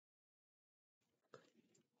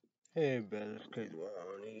Hey, Ben, it's Chris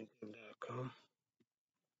on YouTube.com.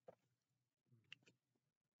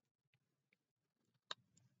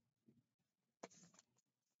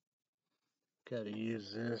 Gotta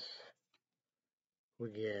use this.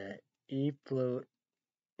 We got Eflow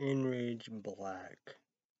Enrage Black.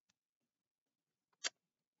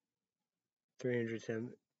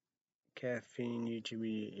 307 caffeine,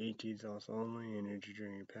 UTB, 18 sauce only, energy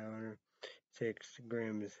drink powder. 6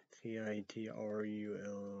 grams citrulline,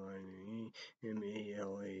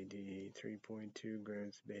 3.2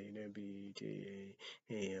 grams beta beta-alan.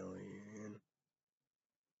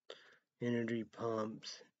 Energy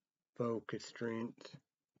pumps, focus strength,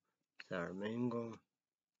 sour mango.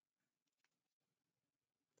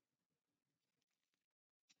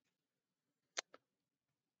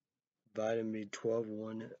 Vitamin B12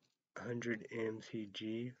 100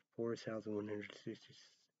 mcg,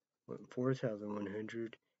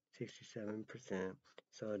 4,167%.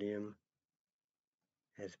 Sodium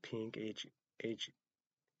as pink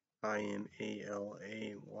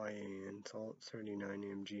HIMALAYAN. Salt 39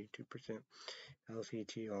 mg, 2%.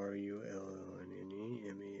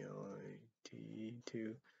 LCTRULLNE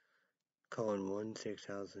 2 colon 1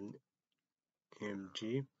 6,000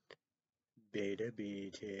 mg. Beta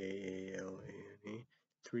beta-alanine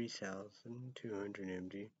 3,200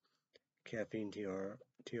 mg. Caffeine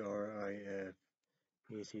TRIF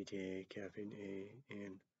ECTA caffeine A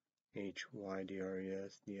and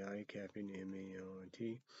HYDRES DI caffeine MALT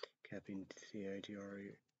caffeine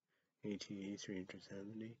CITR ATE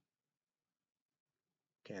 370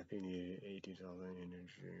 caffeine 80,000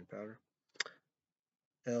 energy drink powder.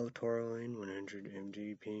 L-taurine 100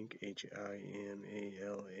 mg, pink HIMALAYAN,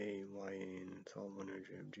 salt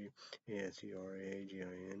 100 mg,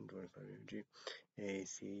 ASERAGIN 25 mg,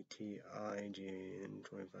 ACTIGAN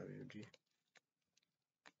 25 mg.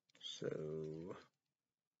 So,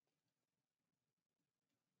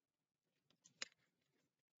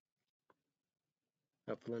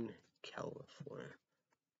 Upland, California.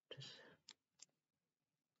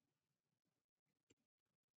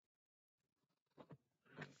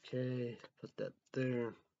 Okay, put that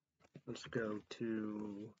there. Let's go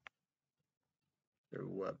to their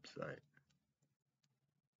website.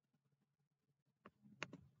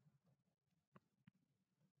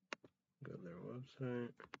 Go to their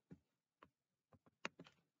website.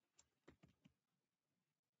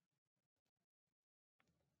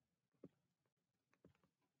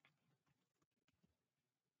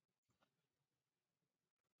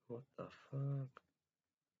 What the fuck?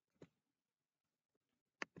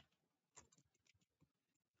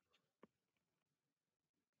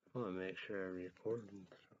 I want to make sure I record and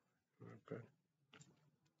stuff. Okay.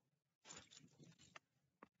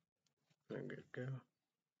 There we go.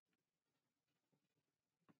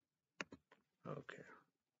 Okay.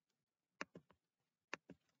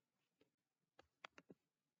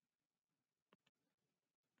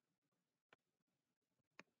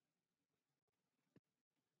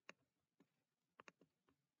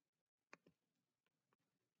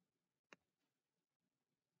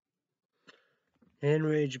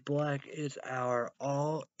 Enrage Black is our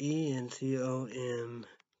all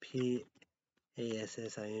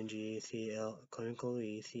ENCOMPASSINGACL clinical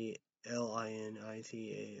ECLINICALY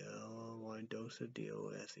dose of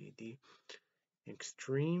DOSED.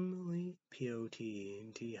 Extremely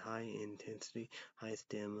potent, high intensity, high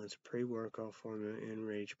stimulus, pre-workout formula.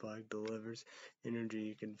 Enrage Black delivers energy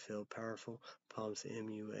you can feel, powerful pumps,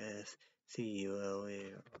 MUSCULAR.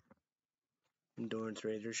 Endurance,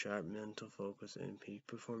 razor sharp mental focus, and peak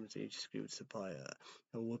performance. Each scoop supply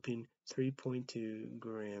a whopping 3.2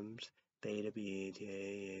 grams beta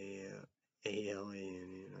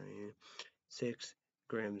beta-alanine, 6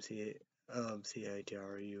 grams of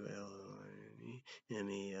citrulline malt, and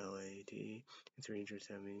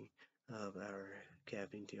 370 of our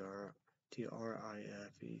caffeine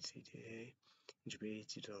TRIFECTA,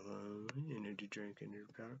 energy drink, energy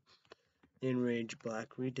powder. Enrage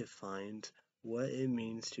Black redefines what it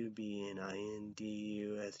means to be an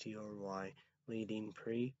INDUSTRY leading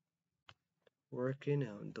pre-working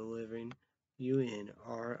out, delivering you an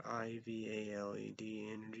RIVALED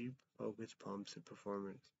energy, focus, pumps, and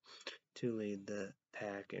performance to lead the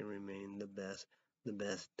pack and remain the best. The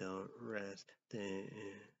best don't rest. They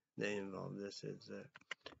involve this is the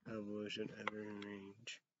evolution of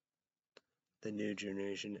Enrage. The new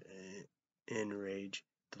generation Enrage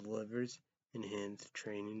delivers enhanced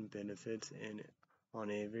training benefits and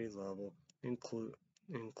on every level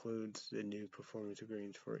includes the new performance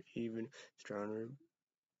greens for even stronger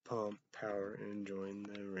pump power and join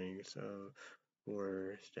the ranks of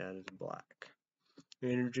Warrior Status Black.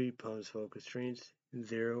 Energy pumps focus strength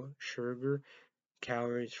zero sugar,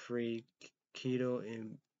 calories-free, keto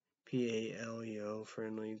and paleo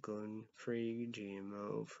friendly, gluten-free,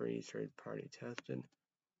 GMO-free, third-party tested.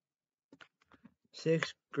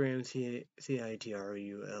 6 grams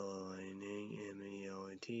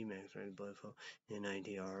CITRULLINAMALT maximized blood flow,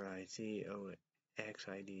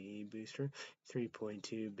 NITRICOXIDE booster,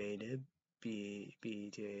 3.2 beta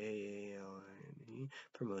beta-alanine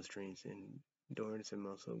promotes strength and endurance and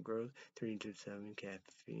muscle growth, 3 to 7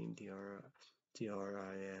 caffeine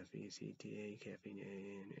TRIFECTA caffeine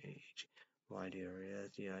ANH.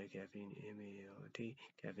 YDRS, DI, caffeine, MALT,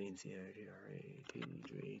 caffeine,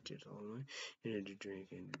 CITRAT, only, energy drink,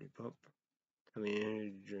 energy pump.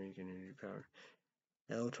 Energy drink, energy power.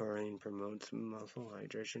 L-taurine promotes muscle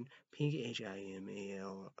hydration. Pink,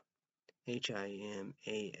 HIMALAYAN.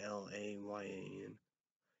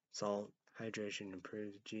 Salt hydration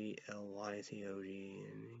improves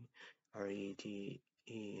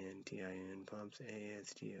GLYCOGENRETENTIN pumps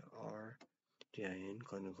ASTR. GIN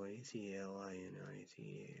clinically,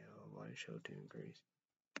 CLINICALY show to increase.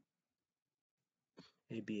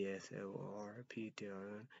 ABSOR,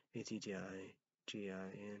 PTRN, ACGI,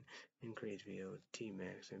 GIN increase VO2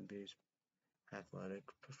 max and boost athletic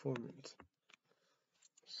performance.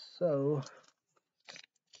 So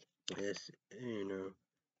this,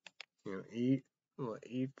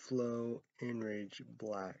 Eflow, Enrage,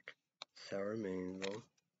 Black, Sour Mango.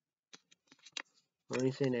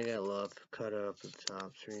 Only thing I got left, cut up at the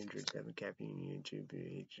top, 307 caffeine, YouTube,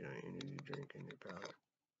 energy drink, and your power.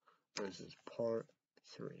 This is part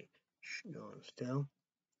 3. Still.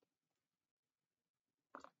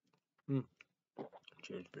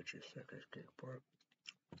 Cheers, bitches. Second cake part.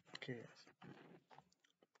 Cheers.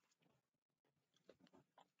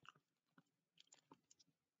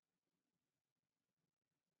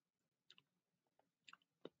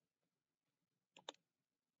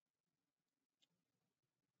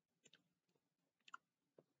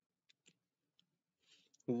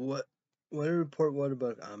 What report what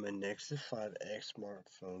about I'm a Nexus 5X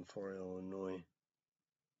smartphone for Illinois?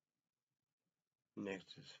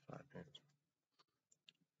 Nexus 5X.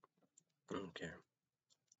 Okay.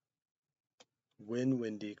 Wind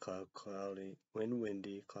windy, cloud cloudy. Wind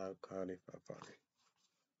windy, cloud cloudy, foggy.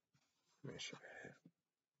 Make sure I have.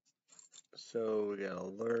 So we got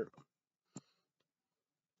alert.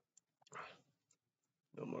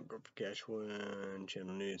 No more group cash one.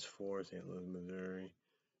 Channel News 4, St. Louis, Missouri.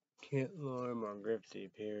 Kent Lore, Griffey,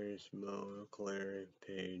 Pierce, Mo, Claire,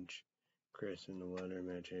 Page, Chris in the weather,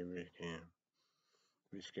 Match Avery, Cam.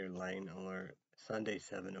 We scared lightning alert. Sunday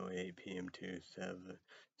 7:08 p.m. to 7.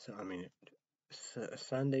 So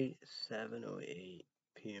Sunday 7:08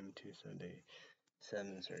 p.m. to Sunday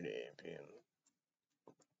 7:38 p.m.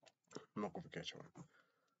 I'm not gonna catch one.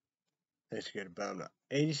 Let's get about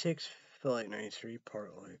 86. Feel like 93.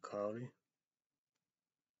 Partly cloudy.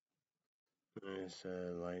 It's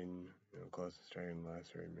lightning. Closest starting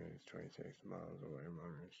last 3 minutes. 26 miles away.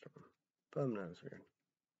 Monitoring storm. But I'm not scared.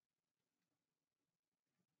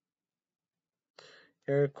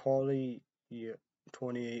 Air quality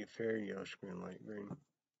 28 fair, yellow screen, light green.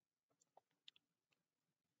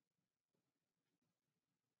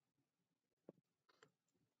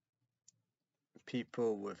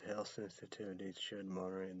 People with health sensitivities should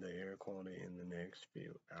monitor the air quality in the next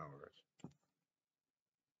few hours.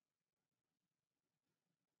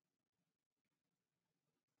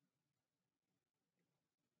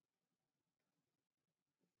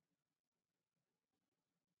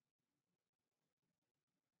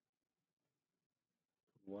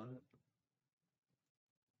 What?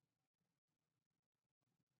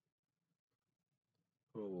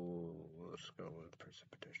 Oh, let's go with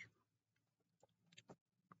precipitation.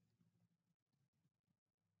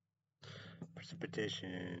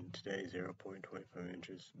 Precipitation today 0.25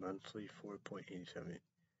 inches, monthly 4.87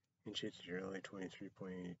 inches, yearly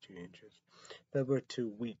 23.82 inches. Over 2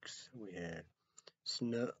 weeks we had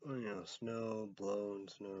snow, snow, blown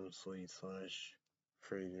snow, sleet, slush,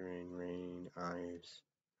 freezing rain, ice,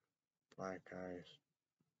 black ice,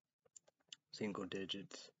 single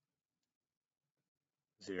digits,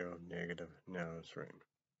 0, negative, now it's rain.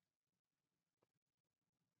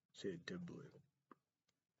 See it did blue.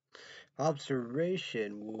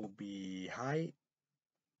 Observation will be high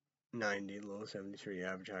 90, low 73,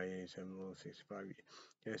 average high 87, low 65.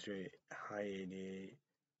 Yesterday, high 88,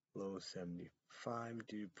 low 75,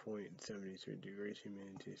 dew point 73 degrees,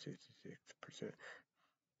 humidity 66%.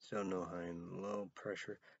 Still no high and low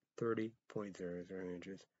pressure 30.00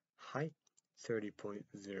 inches, height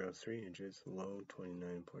 30.03 inches, low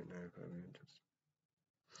 29.95 inches.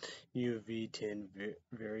 UV 10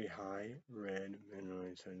 very high, red, minimum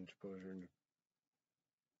morning sun exposure and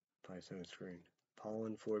 5 screen.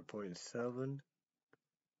 Pollen 4.7,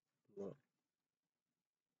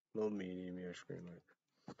 low medium air screen light.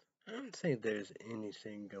 I don't think there's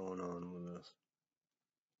anything going on with this.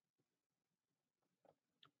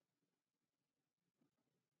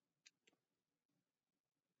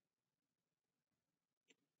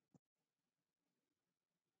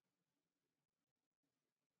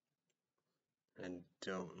 I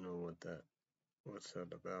don't know what's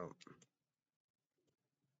that about.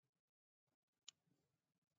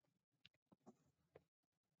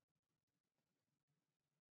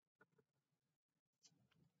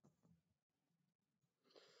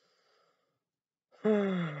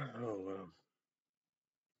 Oh well.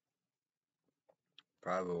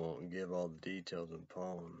 Probably won't give all the details in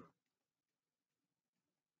pollen.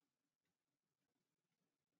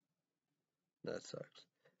 That sucks.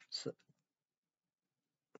 So,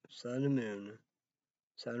 sun and moon,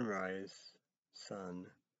 sunrise, sun,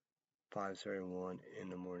 5:31 in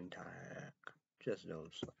the morning time. Just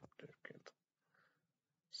don't stop.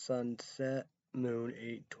 Sunset, moon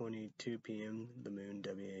 8:22 p.m. The moon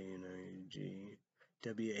WANINGGIBBOES.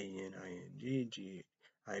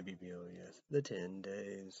 The 10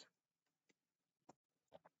 days.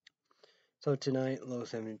 So tonight, low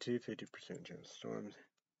 72, 50% chance of storms.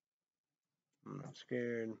 I'm not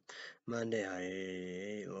scared. Monday, high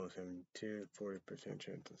 88, low 72, 40%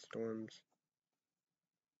 chance of storms.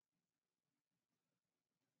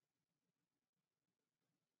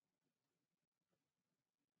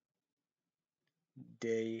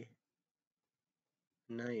 Day,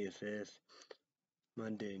 night is this.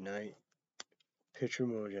 Monday night, picture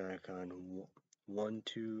emoji icon 1,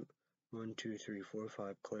 2, 1, 2, 3, 4,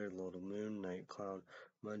 5, clear little moon, night cloud.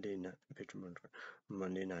 Monday night, picture emoji.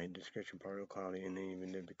 Monday night, description partly cloudy and then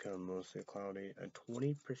even to become mostly cloudy. A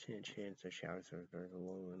 20% chance of showers are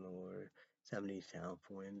low in the lower 70 south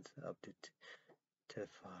winds up to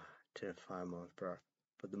 5 miles per hour.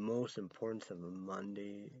 But the most important of a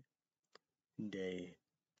Monday day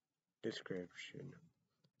description,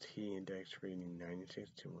 T index reading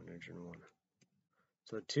 96 to 101.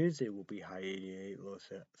 So Tuesday will be high 88, low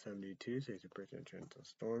 72, 60% chance of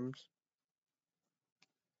storms.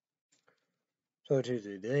 So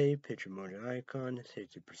Tuesday day, picture emoji icon,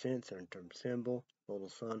 60%, sun-term symbol, little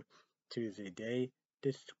sun. Tuesday day,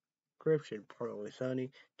 description, partly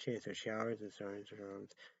sunny, chance of showers and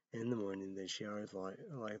thunderstorms in the morning. The showers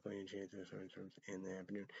likely and chance of thunderstorms in the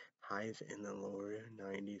afternoon. Highs in the lower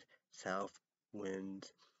 90s, south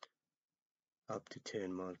winds up to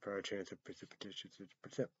 10 miles per hour, chance of precipitation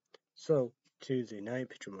 60%. So Tuesday night,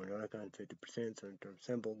 picture emoji icon, 50%, sun-term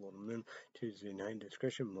symbol, little moon. Tuesday night,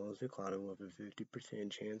 description, mostly cloudy with a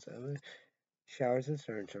 50% chance of showers and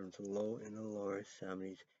thunderstorms, low in the lower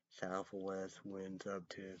 70s, southwest winds up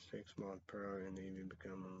to 6 miles per hour, and they even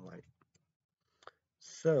become light.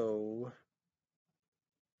 So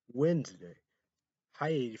Wednesday, high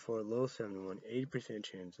 84, low 71, 80%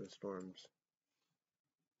 chance of storms.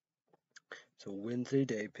 So Wednesday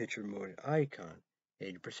day, picture emoji icon,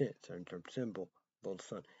 80%, sun-term symbol, little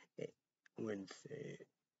sun. Wednesday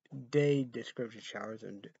day, description, showers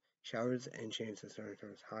and chance of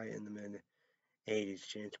thunderstorms, high in the mid 80s,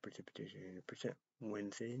 chance of precipitation 80%.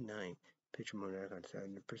 Wednesday night, picture emoji icon,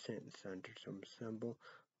 70%, thunderstorm symbol,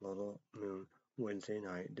 little moon. Wednesday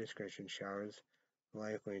night, description, showers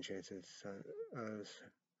likely and chances of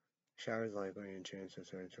showers likely and chance of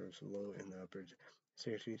thunderstorms, low in the upper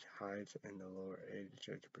 60s, highs in the lower 80s,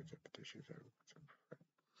 chance of precipitation 70%.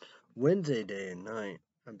 Wednesday day and night,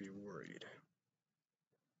 I'd be worried.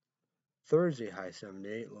 Thursday, high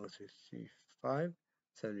 78, low 65,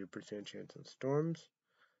 70% chance of storms.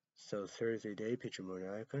 So Thursday day, picture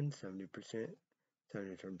emoji icon, 70%,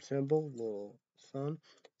 thunderstorm symbol, little sun.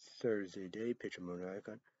 Thursday day, picture emoji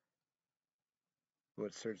icon.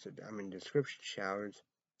 What's Thursday? Description,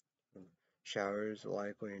 showers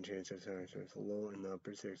likely and chance of thunderstorms, low in the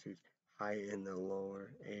upper 60s, high in the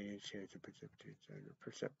lower 80s, chance of precipitation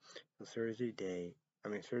 100%. So Thursday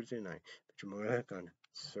night, picture emoji icon,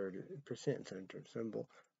 30%, thunderstorm symbol,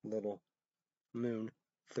 little moon.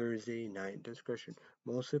 Thursday night, discretion,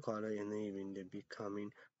 mostly cloudy in the evening to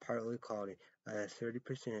becoming partly cloudy. A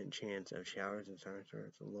 30% chance of showers and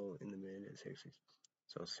thunderstorms, low in the mid 60s.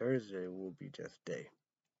 So Thursday will be just day.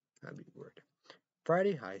 I'd be worried.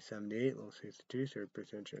 Friday, high 78, low 62,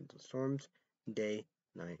 30% chance of storms. Day,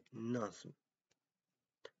 night, nothing.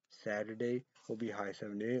 Saturday will be high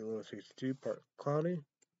 78, low 62, part cloudy.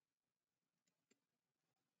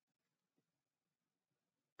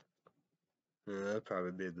 That'd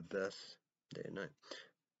probably be the best day and night.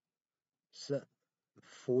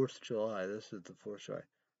 4th July. This is the 4th July.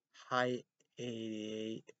 High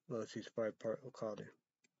 88, low 65, partly cloudy.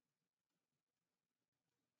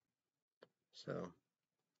 So,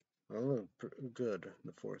 I look good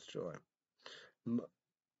the 4th July.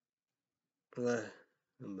 The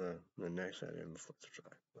next item, 4th of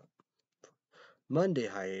July. Monday,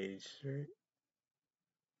 high 83.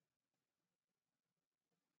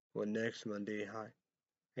 Well, next Monday, high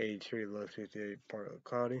 83, low 68, partly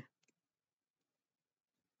cloudy.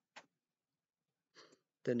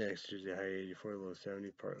 The next Tuesday, high 84, low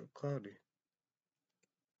 70, partly cloudy.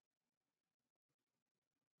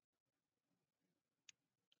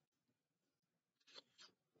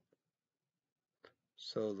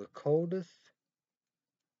 So the coldest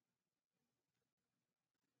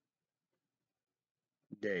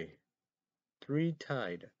day, 3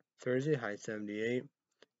 tide. Thursday, high 78,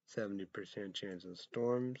 70% chance of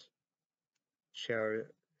storms. Showers.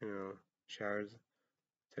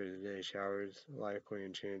 Thursday, showers likely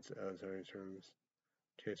and chance of thunderstorms.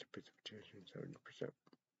 Chance of precipitation, 70%.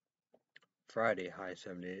 Friday, high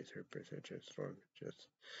 78, 30% chance of storms. Just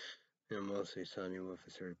mostly sunny with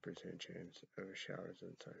a 30% chance of showers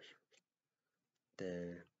and thunderstorms.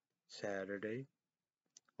 Then Saturday,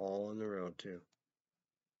 all on the road too.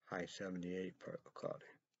 High 78, partly cloudy.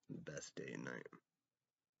 Best day and night.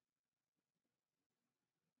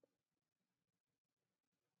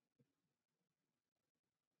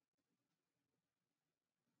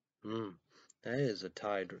 That is a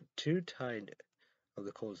tide. 2 tide of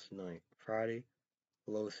the coldest night. Friday,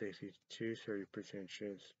 low 62, 30%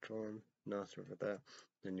 chance of storm. Not sure about that.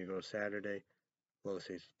 Then you go Saturday, low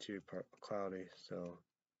 62, partly cloudy. So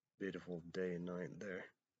beautiful day and night there.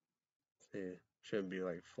 See, should be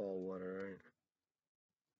like fall weather, right?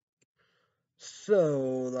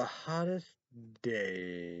 So the hottest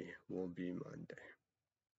day will be Monday.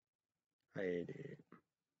 High 88.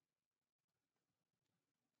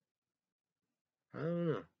 I don't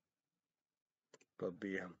know, but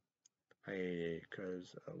be high 88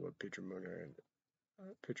 because what picture mode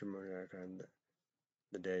on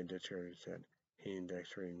the day determines that heat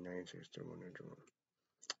index rating 96 to 101.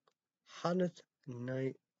 Hottest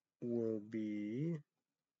night will be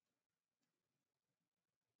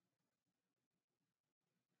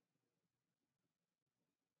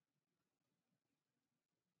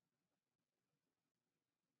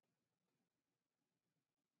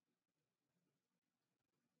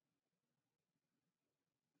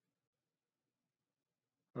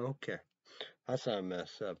okay. That's not a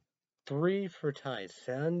mess up. 3 for tide.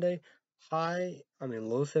 Sunday,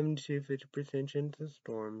 low 72, 50% chance of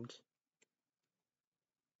storms.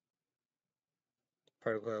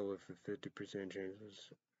 Particle with a 50%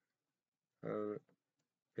 chance of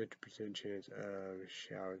 50% chance of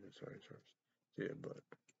showers and thunderstorms. Yeah, but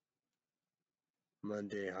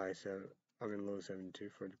Monday low 72,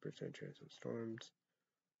 40% chance of storms.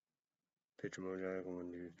 Picture mode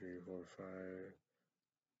 1, 2, 3, 4, 5.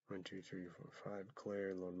 1, 2, 3, 4, 5.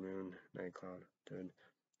 Clear, low moon, night cloud, 10,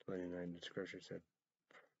 29. Discretion set.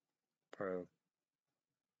 Part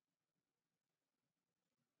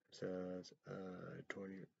says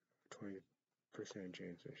 20%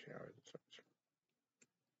 chance of showers and such.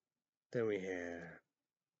 Then we have,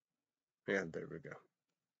 yeah, there we go.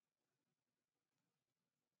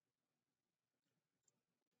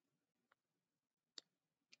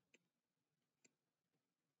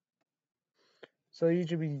 So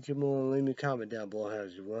YouTube, leave me a comment down below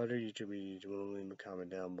how's your weather. YouTube, leave me a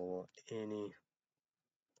comment down below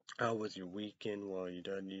how was your weekend while you're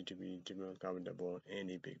done. YouTube, leave me a comment down below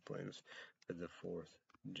any big plans for the 4th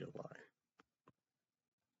of July.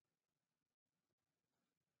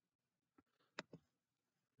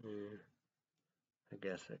 I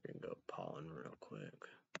guess I can go pollen real quick.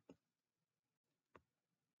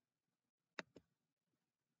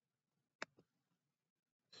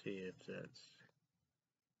 See if that's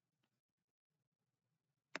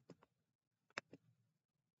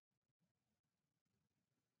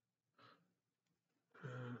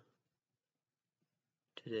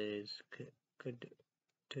today's good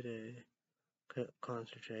today.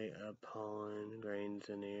 Concentrate of pollen grains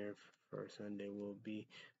in the air for Sunday will be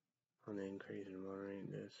on the increase in monitoring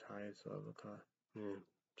this highest level cost.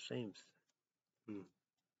 Same.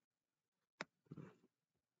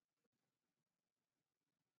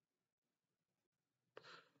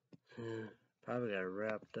 Probably gotta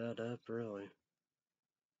wrap that up, really.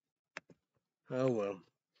 Oh well.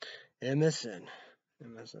 MSN.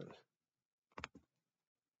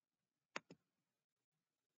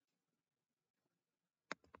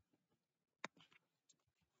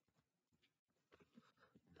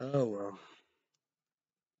 Oh well.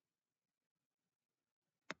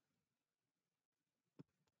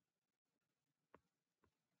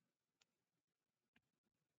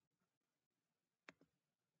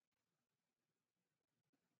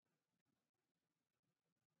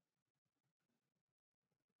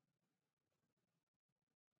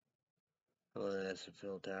 Well, that's a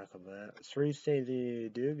field tackle back. 3 states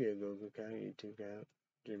you do get Google County, 2 count,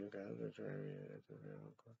 junior count. That's right. Yeah, that's a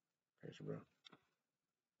real crazy, bro.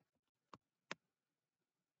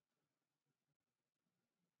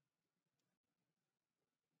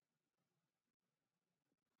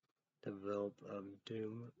 Develop of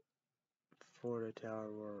Doom. Florida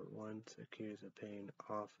Tower were once accused of paying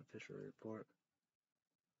off official report.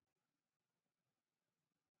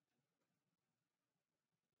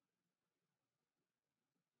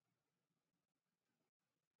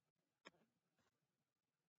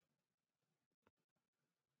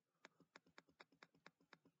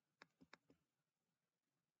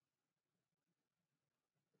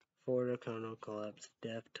 Florida condo collapse.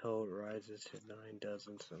 Death toll rises to 9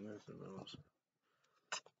 dozens. So that's the most.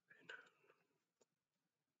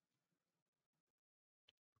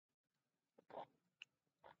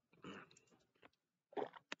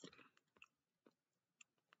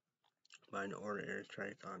 By an order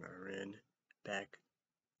airstrike on Iran back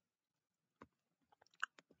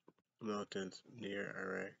militants near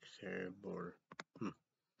Iraq-Syria border.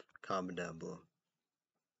 Comment down below.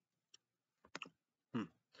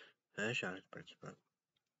 That shot is pretty spot.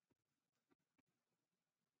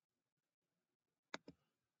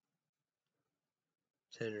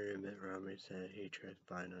 Senator Mitt Romney said he trusts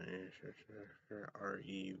Biden on infrastructure.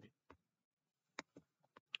 Reversal.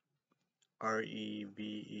 Hardening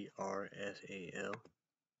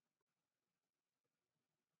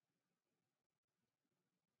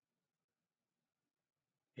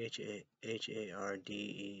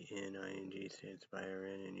states by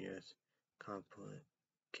Iran and U.S.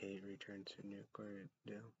 complicate return to nuclear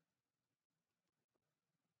deal.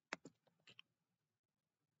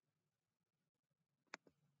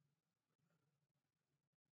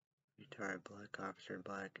 Retired black officer,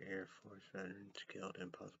 black Air Force veterans killed in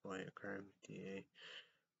possible hate crime. DA.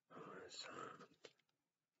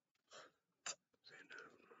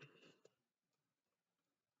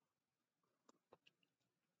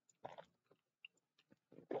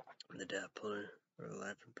 The death penalty or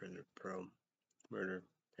life in prison pro murder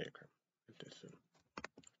hate crime.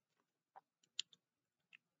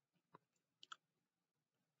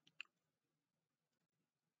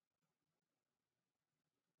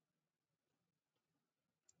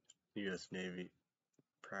 U.S. Navy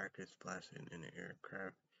practiced blasting an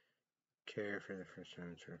aircraft carrier for the first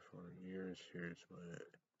time in 4 years. Here's what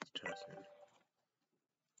it's testing.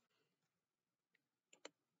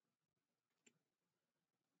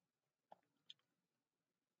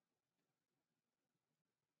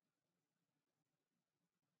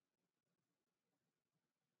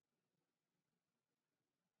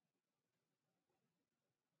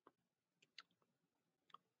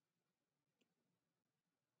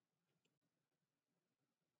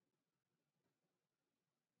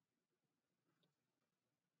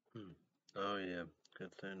 Oh yeah,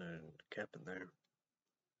 good thing I kept it there.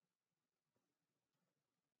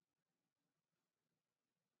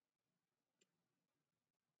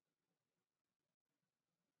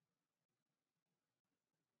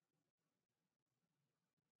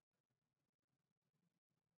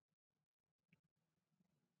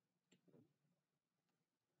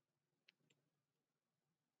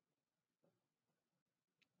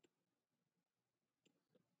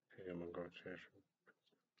 Okay, I'm gonna go check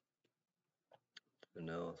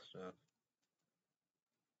vanilla stuff.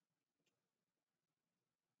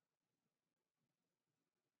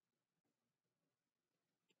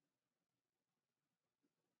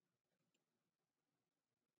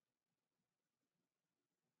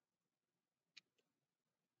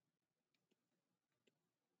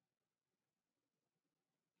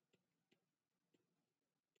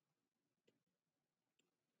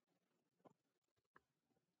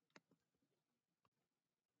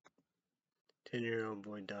 Ten-year-old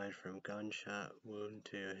boy died from gunshot wound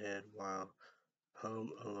to head while home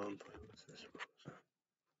alone playing with his sister.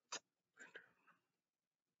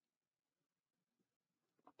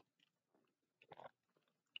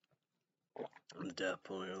 The death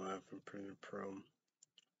penalty allowed for prison pro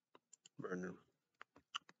murder.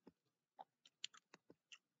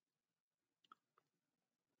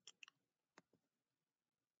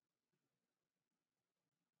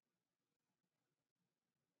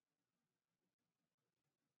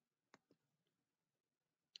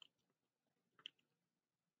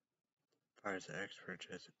 Fires expert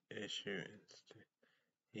just issued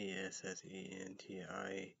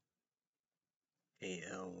ESSENTIAL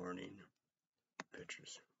warning.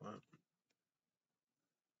 Pictures. What?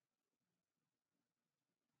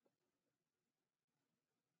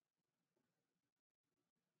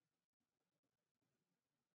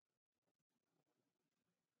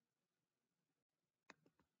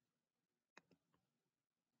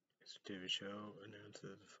 This TV show announces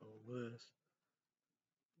the full list,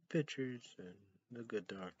 pictures, and the good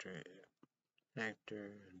doctor,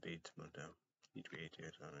 actor, and Bates Motel. Each page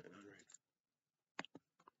has on it.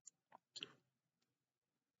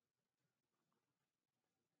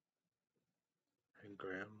 And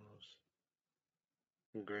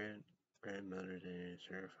grandmother didn't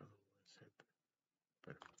answer her phone.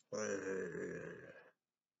 But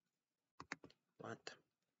what?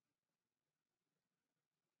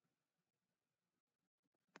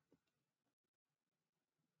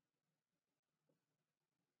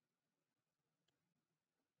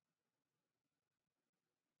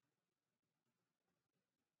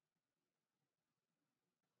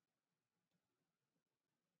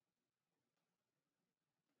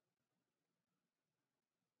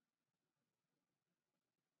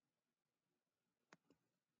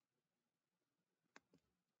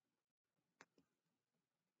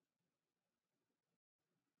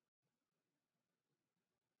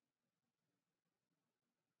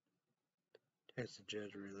 Texas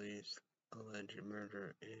judge released alleged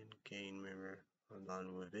murder and gang member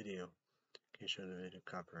along with video. Can show the video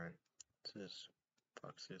copyright. This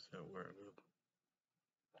Fox is at work.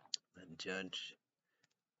 Judge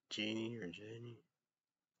Jeannie or Jenny.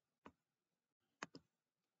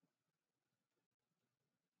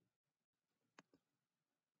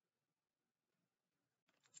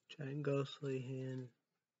 Giant ghostly hand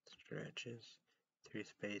stretches through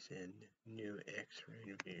space and new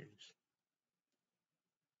X-ray views.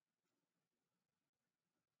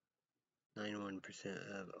 91%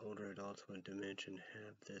 of older adults with dementia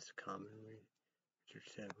have this commonly. Research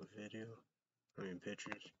said with pictures.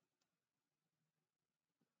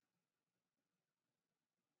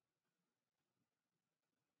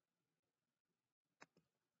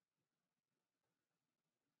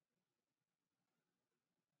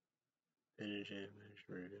 Vintage image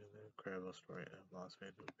reveal the incredible story of Las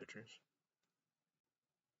Vegas with pictures.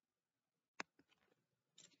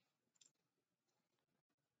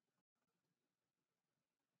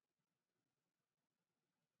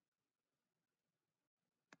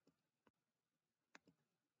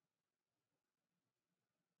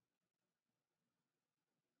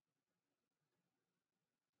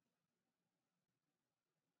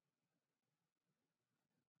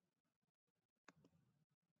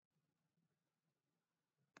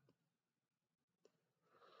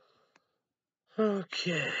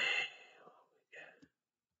 Okay.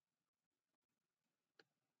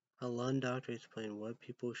 A Lund doctor explained what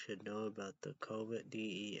people should know about the COVID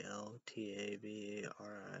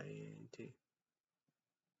DELTAVARIANT.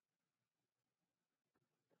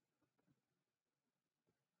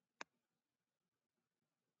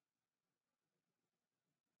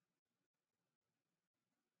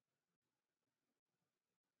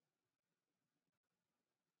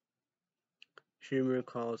 Schumer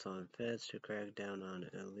calls on feds to crack down on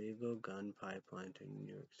illegal gun pipelines in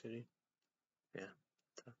New York City. Yeah,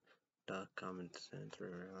 the common sense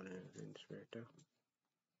around it, Inspector.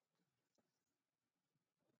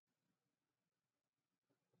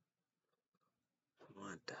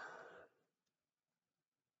 What?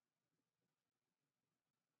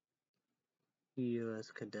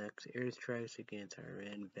 U.S. conducts airstrikes against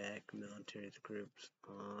Iran-backed military groups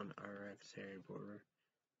on Iraq's Syria border.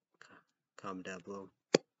 Comment down below.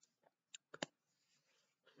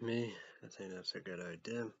 Me, I think that's a good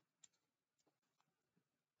idea.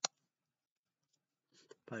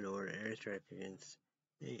 By order airstrike against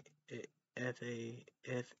FACILITIES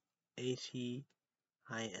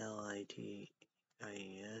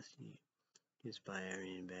used by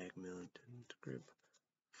Iranian-backed militant group.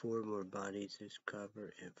 4 more bodies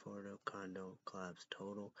discovered in Florida condo collapse.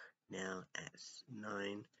 Total now at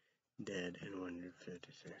 9 dead and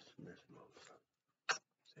 156 missing.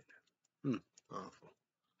 Awful.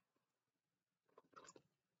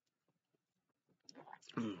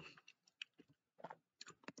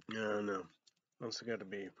 No. Also got to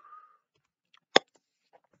be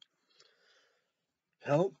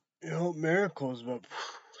help miracles, but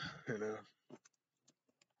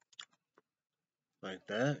like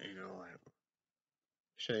that, like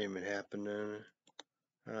shouldn't even happen.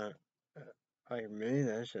 Like me,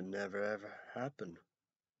 that should never ever happen.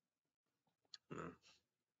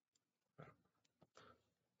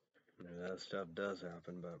 That stuff does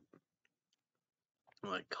happen, but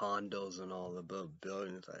like condos and all the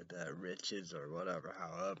buildings like that, riches or whatever,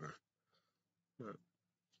 however.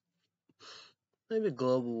 Maybe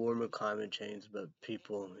global warming, climate change, but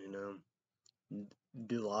people,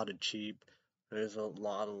 do a lot of cheap. There's a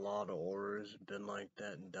lot of orders been like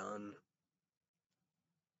that done.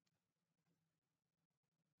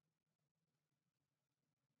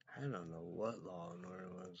 I don't know what Law and Order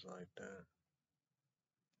was like that.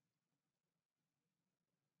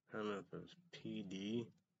 I don't know if it was PD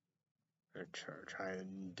or try to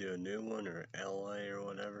do a new one or LA or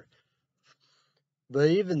whatever. But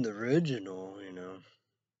even the original,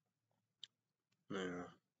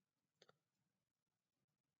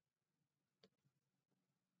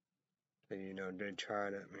 they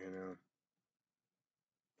tried it,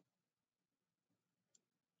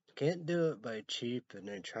 Can't do it by cheap, and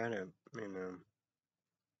they try to, I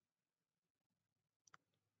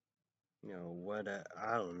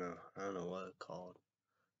don't know. I don't know what it's called.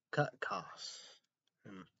 Cut costs.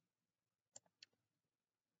 And,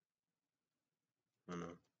 I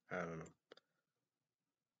don't know.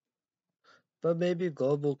 But maybe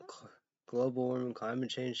global warming,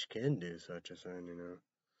 climate change can do such a thing.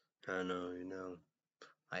 I know,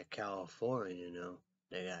 like California,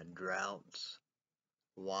 they got droughts,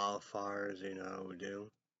 wildfires, we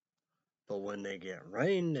do. But when they get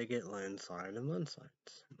rain, they get landslide and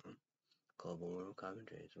mudslides. Global warming, climate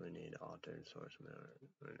change. We need altered source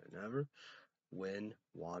matter. Wind,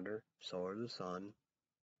 water, solar, the sun.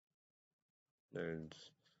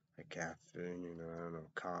 There's like caffeine, I don't know,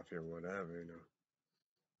 coffee or whatever,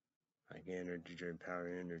 like energy drink, power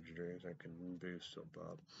energy drinks that can boost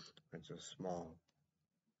up. It's a small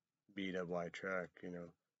beat up white track,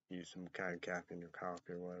 use some kind of caffeine or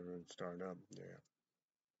coffee or whatever and start up.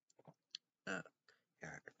 Yeah,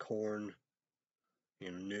 corn,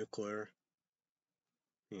 nuclear,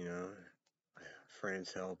 you know,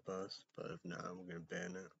 friends help us, but if not, we're gonna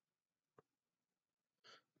ban it.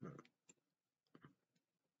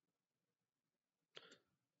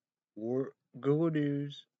 War Google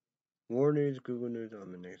News, War News, Google News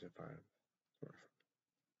on the next 5.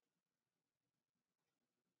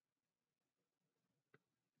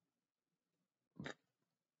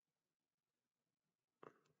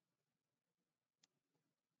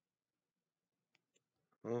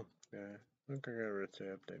 Oh, yeah. I think I got a Red State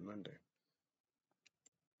update Monday.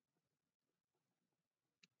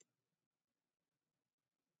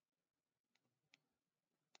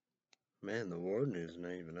 Man, the war news is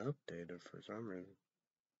not even updated for some reason.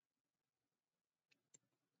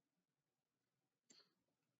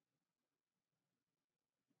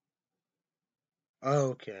 Oh,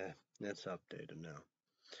 okay. That's updated now.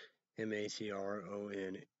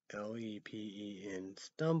 Macronlepen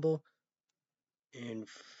stumble in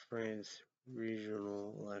France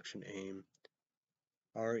regional election aim.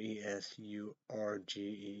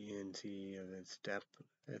 RESURGENT of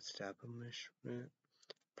establishment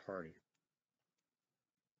party.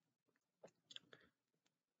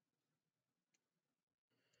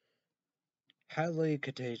 Highly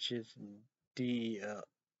contagious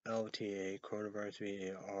DLTA coronavirus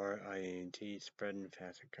variant spreading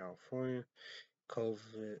fast in California.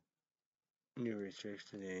 COVID new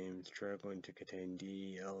restriction aims struggling to contain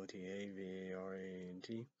DLTA variant.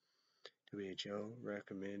 WHO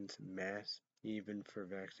recommends masks even for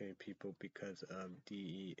vaccinated people because of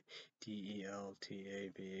DELTA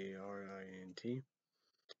variant.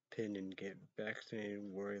 Pin and get vaccinated,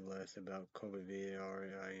 worry less about COVID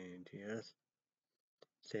variants.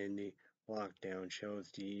 Sandy lockdown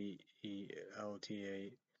shows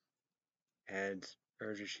DELTA adds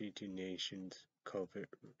urgency to nation's COVID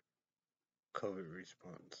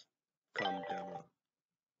response. Come demo.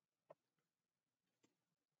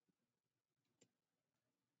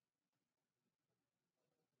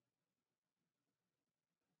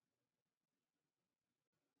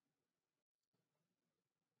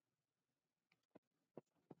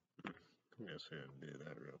 I guess I gotta do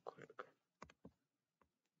that real quick.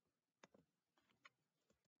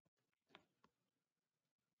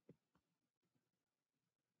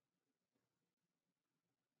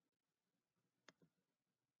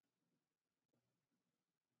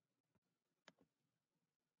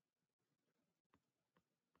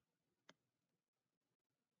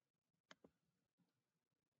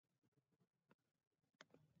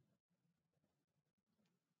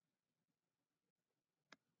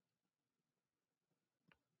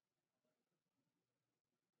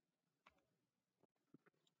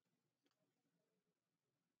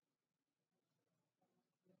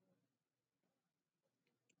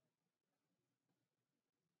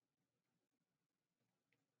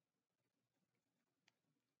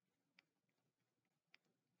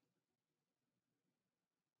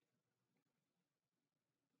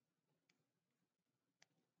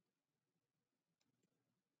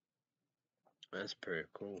 That's pretty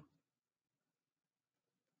cool.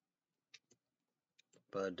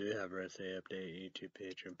 But I do have Red State Update YouTube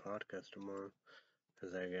page and podcast tomorrow.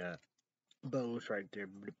 Because I got bonus right there.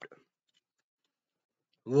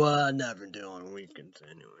 Well, I never do on weekends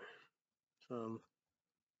anyway. So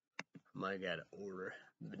I might gotta order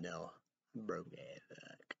vanilla broke ass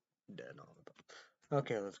done all the time.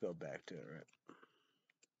 Okay, let's go back to it, right?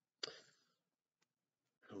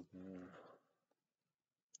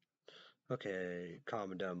 Okay,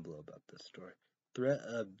 comment down below about this story. Threat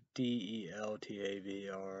of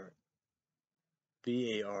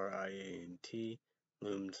DELTAVARIANT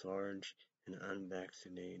looms large in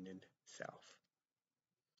unvaccinated South.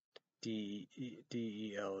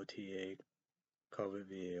 DELTA COVID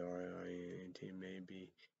variant may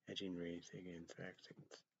be hedging rates against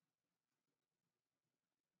vaccines.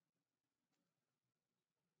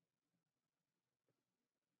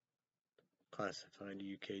 Classified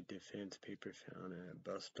UK defense paper found at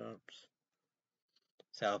bus stops.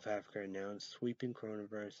 South Africa announced sweeping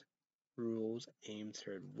coronavirus rules aims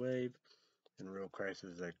third wave. And real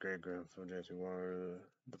crisis at great grandfather Jesse Water,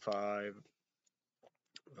 the 5,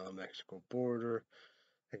 Mexico border.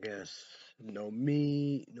 I guess no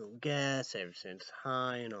meat, no gas, everything's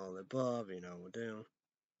high and all the above, you know, we're doing.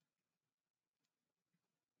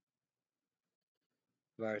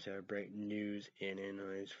 Virus outbreak news and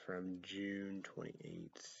analyzed from June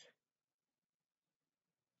 28th.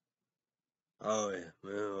 Oh yeah,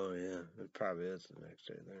 oh yeah, it probably is the next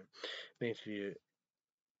day there. Makes you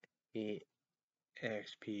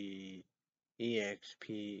EXP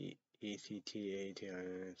EXP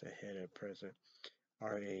ECTATIS ahead of President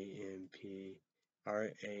RAMPAPOSA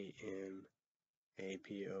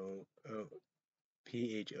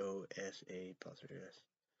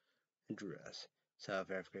address.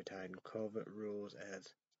 South Africa tightened COVID rules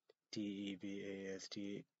as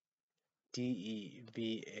DEVASTATING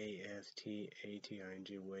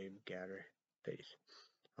wave gather pace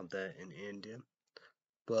of that in India.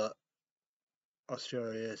 But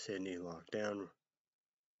Australia, Sydney lockdown.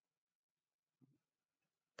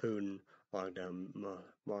 Putin lockdown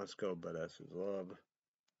Moscow, but that's his love.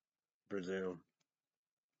 Brazil.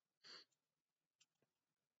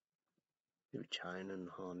 China and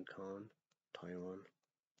Hong Kong. Taiwan.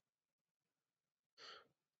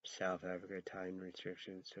 South Africa tightened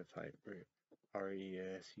restrictions to fight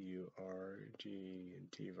RESURGT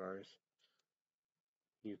virus.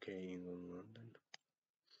 UK, England, London.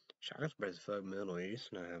 Shocker spreads fuck Middle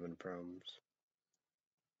East not having problems.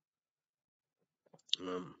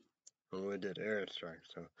 We did airstrike,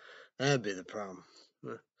 so that'd be the problem.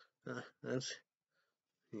 That's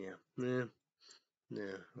yeah. Well,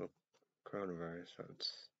 coronavirus.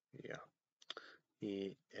 That's yeah.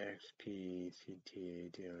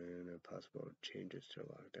 EXPCTATIN possible changes to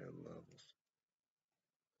lockdown levels.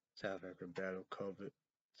 South Africa battle COVID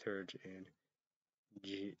surge in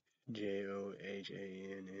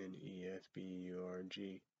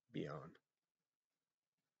JOHANNESBURG beyond.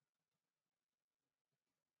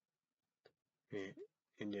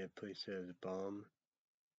 India police says bomb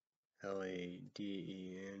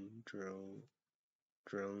LADEN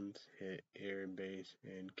drones hit air base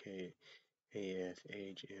and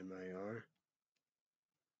KASHMIR.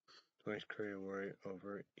 North Korea worried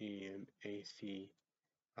over EMAC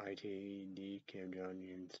ITED Kim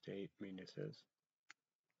Jong-un state media says.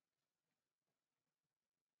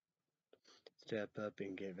 Step up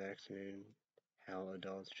and get vaccinated. How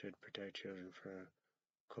adults should protect children from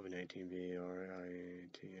COVID-19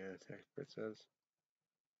 VRINTS expert says.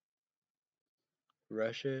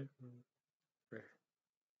 Russia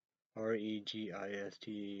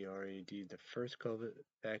REGISTERED the first COVID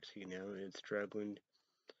vaccine now is struggling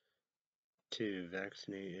to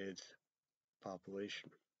vaccinate its population.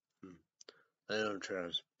 I don't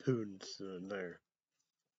trust Putin's there.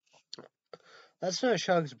 That's not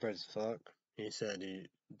shocking surprise fuck. He said he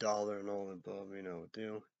dollar and all above, you know,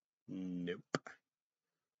 deal. Nope.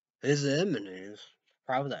 His enemies,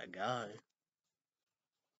 probably that guy.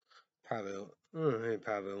 He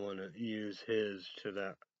probably want to use his to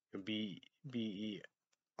that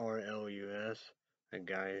BERLUS, a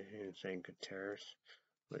guy who's saying terrorist,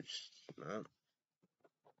 which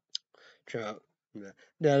Trump.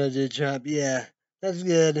 Donald J. Trump, yeah, that's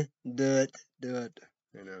good. Do it, you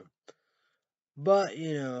know. But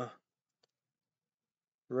you know,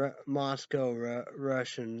 Moscow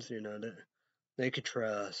Russians, you know, they could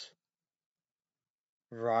trust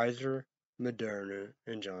Pfizer, Moderna,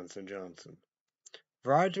 and Johnson Johnson.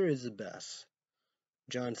 Pfizer is the best.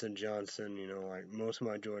 Johnson Johnson, you know, like most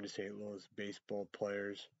majority of St. Louis baseball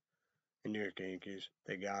players and New York Yankees,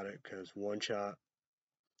 they got it because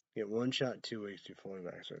get one shot 2 weeks before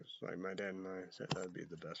the vaccines. Like my dad and I said, that'd be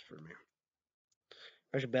the best for me.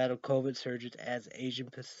 Russia battle COVID surges as Asian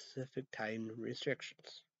Pacific tighten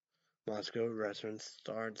restrictions. Moscow restaurant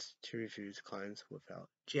starts to refuse clients without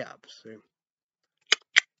jabs.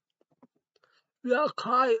 Real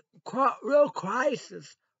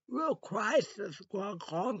crisis. Real crisis going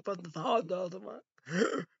on for the hot dogs.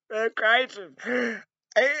 Real crisis. I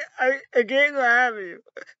can't have you.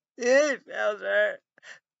 It feels right.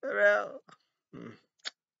 Real.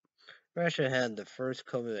 Russia had the first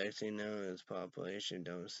COVID vaccine. Now its population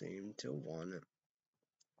don't seem to want it.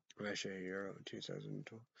 Russia Euro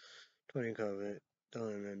 2020 COVID.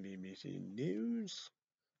 Dilemma BBC News.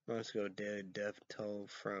 Moscow daily death toll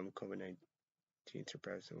from COVID-19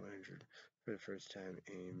 surpassing 100 for the first time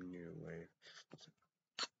in new wave.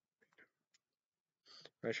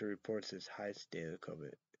 Russia reports its highest daily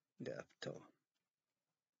COVID death toll.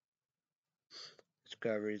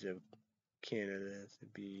 Discoveries of Canada's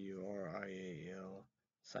BURIAL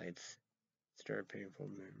sites stir painful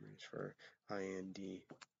memories for IND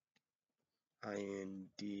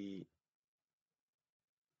IGE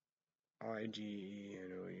and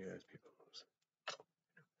OUS people.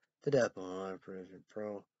 The death penalty prison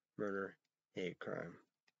pro murder hate crime.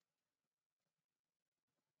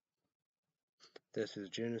 This is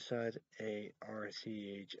genocide,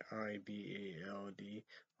 ARCHIBALD,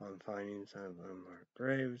 on findings of unmarked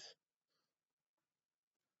graves.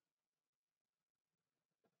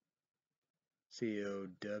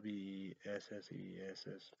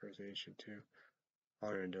 COWESSESS Presentation 2.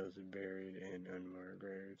 Honor those buried in unmarked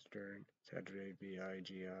graves during Saturday,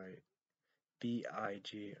 BIGIL.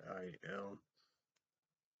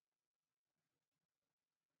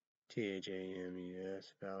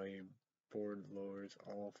 THAMES Valley Board lowers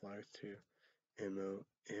all flags to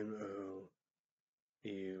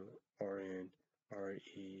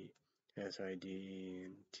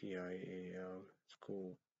MOURNRESIDENTIAL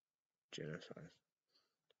school genocide.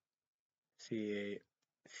 CACRED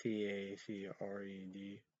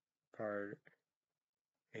part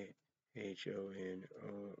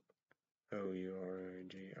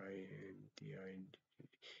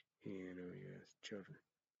HONOURGINDINOUS children.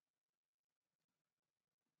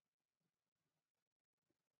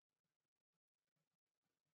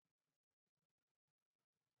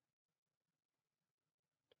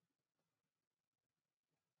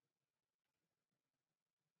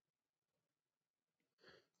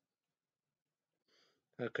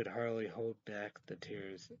 I could hardly hold back the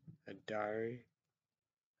tears. A diary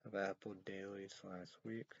of Apple dailies last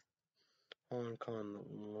week. Hong Kong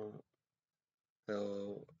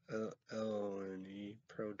LONE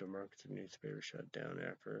pro-democracy newspaper shut down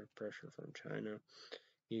after pressure from China.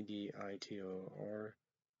 EDITOR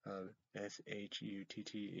of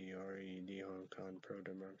SHUTTERED Hong Kong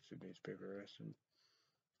pro-democracy newspaper arrested.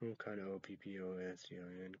 Hong Kong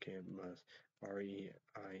OPPOSCIN camp must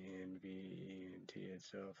REINVENT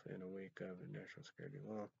itself in a wake of national security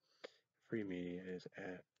law. Free media is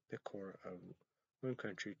at the core of one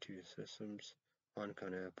country, two systems. Hong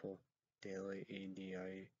Kong Apple Daily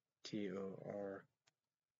EDITOR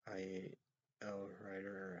IAL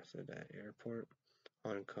writer arrested at airport.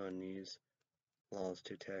 Hong Kong news laws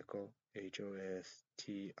to tackle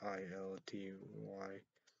HOSTILTY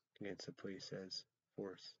against the police as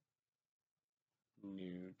force.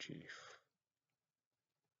 New chief.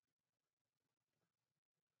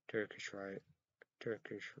 Turkish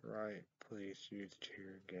riot police used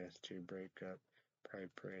tear gas to break up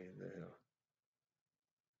Pride Parade in the hill.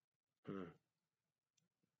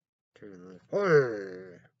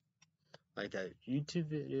 Like that YouTube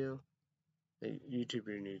video. The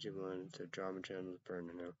YouTuber in YouTube wanted the drama channel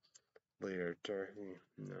burning out. Later, Turkey.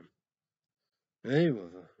 No. Anyway,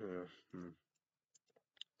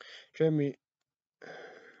 Jeremy.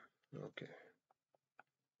 Okay.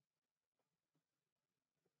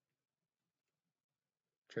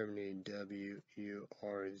 Germany WURZBURG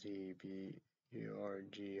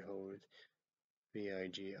holds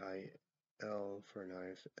VIGIL for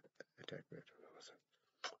knives attack victim.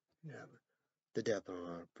 Yeah, the death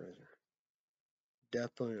penalty prisoner.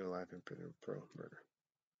 Death penalty or life in prison pro murder.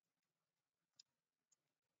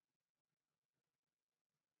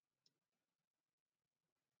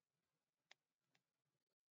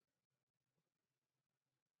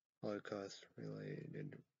 Holocaust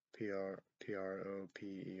related PROPERTY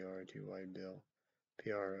bill.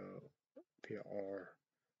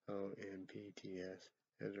 PROMPTS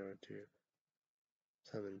Israel to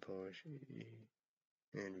summon Polish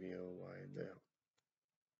NVOY bill.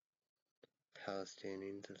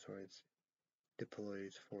 Palestinian authorities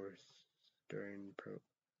deploys force during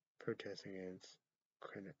protests against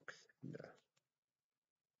critics.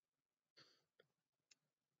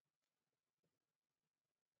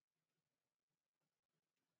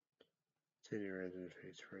 City residents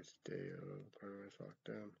face first day of coronavirus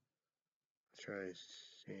lockdown. Australia,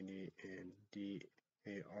 Sandy, and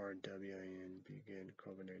DARWIN begin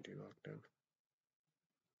COVID-19 lockdown.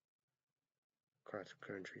 Across the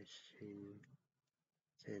country,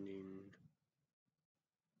 sending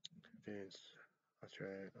events.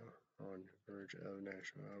 Australia on verge of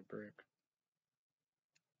national outbreak.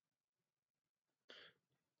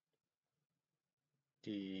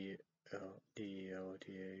 DELTAVRID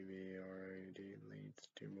leads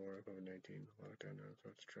to more COVID-19 lockdown in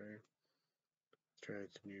South Australia.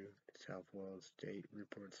 Australia's New South Wales state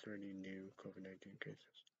reports 30 new COVID-19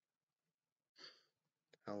 cases.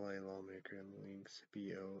 Ally lawmaker links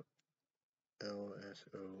BLSO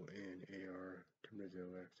and AR to Brazil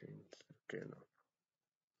vaccines. Canada.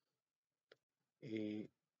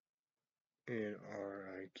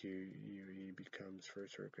 NRIQUE becomes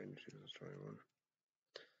first hurricane in 2021.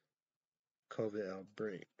 COVID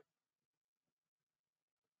outbreak.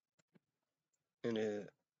 In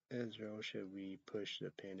Israel, should we push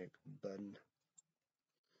the panic button?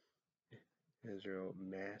 Israel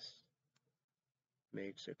mass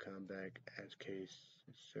makes a comeback as cases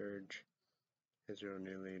surge. Israel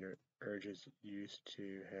new leader urges youth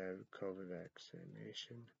to have COVID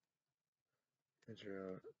vaccination.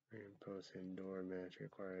 Israel reimposed indoor masks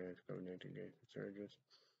required as COVID-19 cases surges.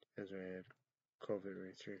 Israel had COVID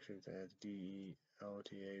restrictions as DELTAVRIND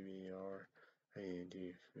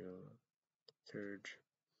field surge.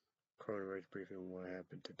 Coronavirus briefing what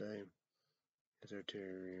happened today. Israel to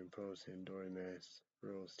reimpose indoor mask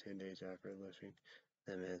rules 10 days after lifting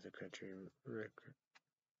them as the country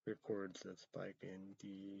records a spike in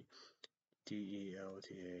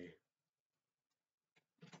DELTA.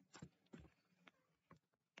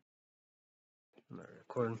 I'm not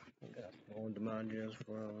recording. I got on demand just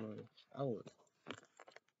for hours.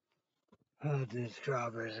 Oh, these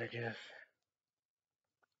strawberries, I guess.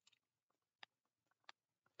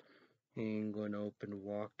 England open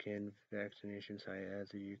walk-in vaccination site as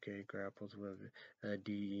the UK grapples with a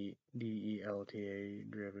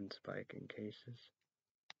DELTA-driven spike in cases.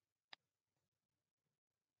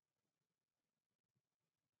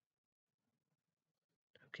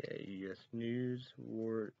 Okay, U.S. News,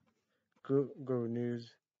 Google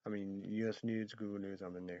News. U.S. News, Google News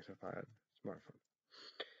on the Nexus 5 smartphone.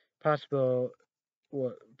 Possible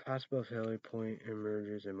failure point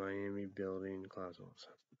emerges in Miami building clouds.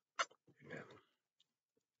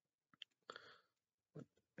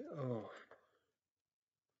 Oh.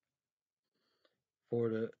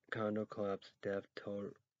 Florida condo collapse, death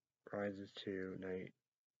toll rises to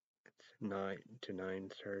 9.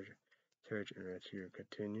 Search and rescue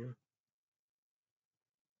continue.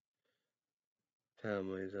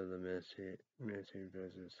 Families of the missing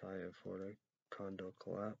visit site of Florida condo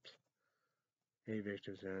collapse. 8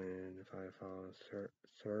 victims identified following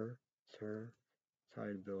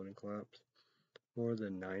side building collapse. More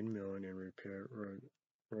than $9 million in repair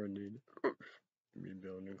or need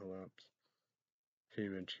rebuilding collapse.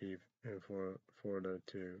 FEMA chief in Florida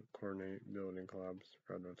to coordinate building collapse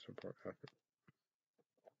rather support effort.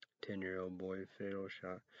 10-year-old boy fatal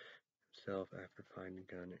shot himself after finding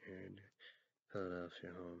gun in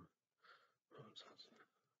Philadelphia home.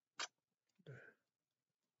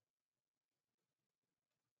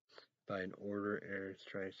 By an order,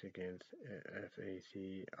 airstrikes against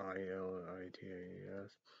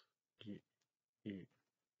FACILITAS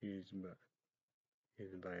used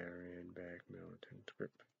by Iran-backed militant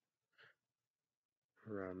group.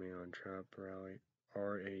 Rami on Trump rally.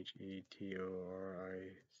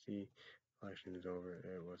 RHETORIC. Election is over.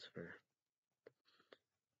 It was fair.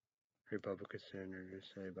 Republican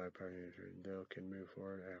senators say bipartisan bill can move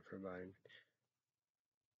forward after Biden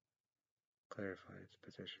clarifies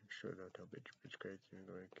position. Short until bitch grades and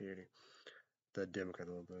going creating the Democrat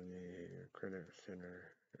critic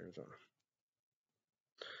Senator Arizona.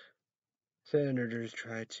 Senators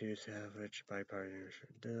try to salvage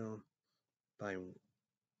bipartisan bill. Biden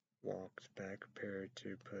walks back, prepared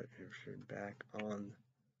to put inflation back on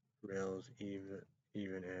rails,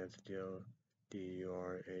 even as DURABITIY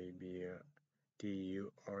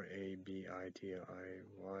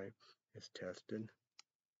is tested.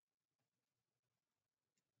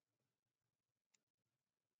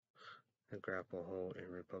 A grapple hole in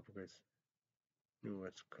Republicans'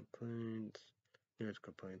 newest complaints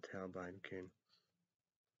how Biden can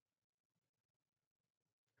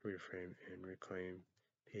reframe and reclaim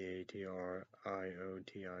PATRIOTIS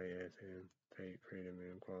and freedom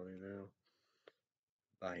and equality bill.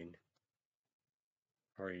 Biden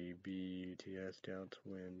REBUTS doubts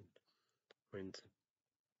wins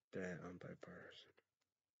bet on bipartisan.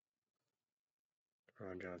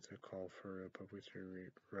 Ron Johnson called for a Republicans to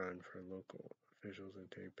run for local officials and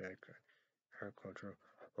take back agricultural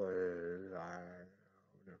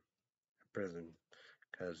prison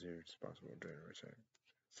because they're responsible for genocide.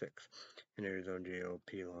 6. In Arizona,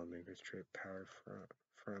 GOP lawmakers strip power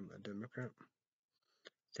from a Democrat.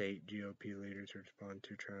 State GOP leaders respond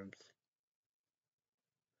to Trump's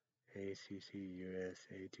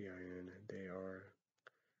ACCUSATIN. They are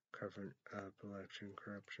covering up election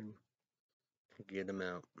corruption. Get them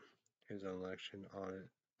out. His election audit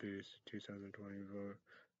boost 2020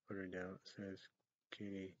 voter doubt, says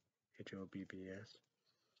Katie HOBBS,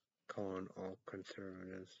 calling all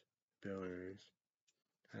conservatives billionaires.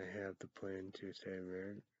 I have the plan to save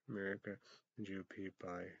America GOP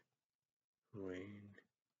by Wayne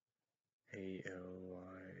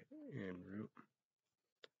ALY en route.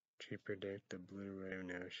 She predicted the blue wave.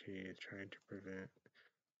 Now she is trying to prevent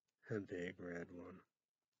a big red one.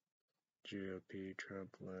 GOP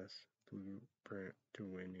Trump less blueprint to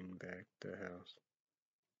winning back the House.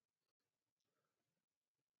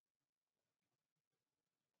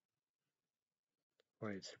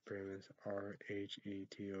 White supremacist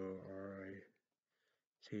RHETORIC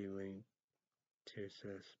linked to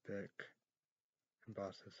suspect in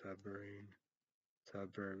Boston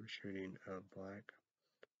suburb shooting of black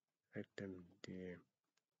victim DA.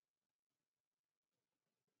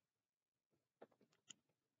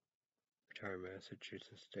 Retired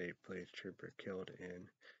Massachusetts State Police trooper killed in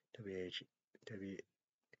WINTHROP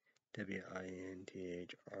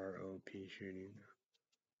shooting,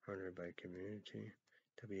 honored by community.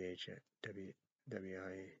 WINTHROP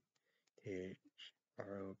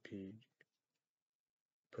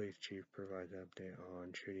police chief provides update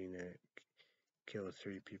on shooting that killed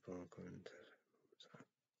 3 people, including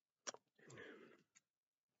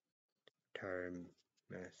retired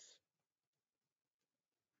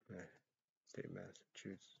State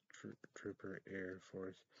Massachusetts trooper Air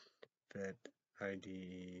Force Vet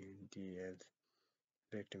IDDS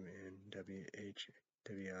victim in WINTHROP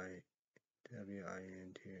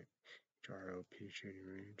shooting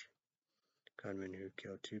range. Gunman who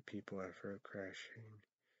killed 2 people after crashing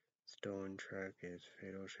stolen truck is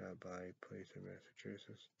fatal shot by police in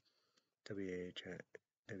Massachusetts. WINTHROP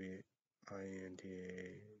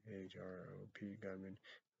gunman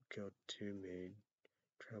who killed 2 maid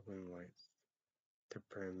troubling white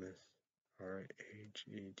supremacist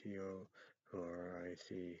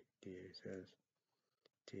RHETORIC DA says.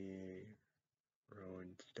 DA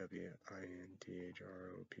Rowan's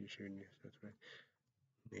WINTHROP shooting suspect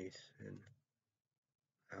Nathan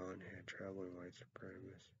Allen had traveling white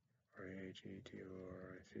supremacist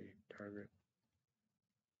RHETORIC target.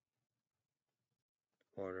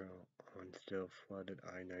 Water on still flooded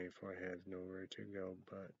I-94 has nowhere to go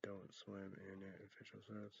but don't swim in it, official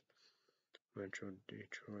says. Metro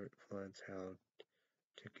Detroit floods how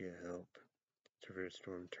to get help. Severe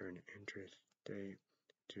storm turned interstate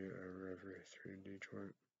to a river through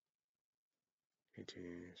Detroit.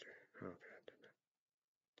 18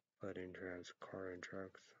 flooding drives car and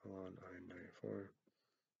trucks along I-94.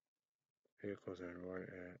 Vehicles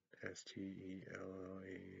underwater at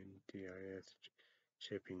STELLANDIS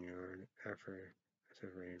shipping yard after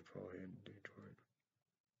massive rainfall hit Detroit.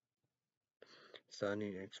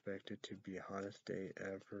 Sunny expected to be hottest day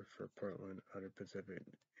ever for Portland, other Pacific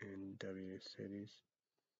NW cities.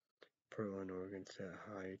 Portland, Oregon set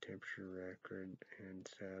high temperature record and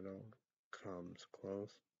Seattle comes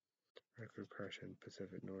close. Record crush in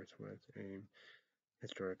Pacific Northwest aim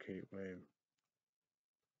historic heat wave.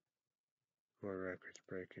 More records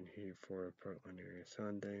breaking heat for Portland area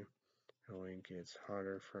Sunday. It only gets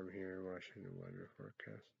hotter from here. Washington weather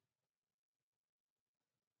forecast.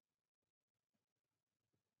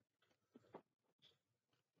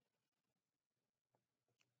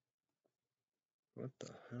 What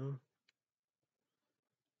the hell?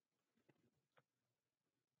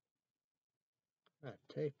 I got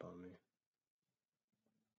tape on me.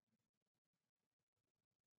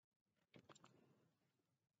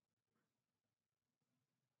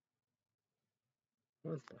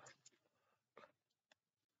 What the?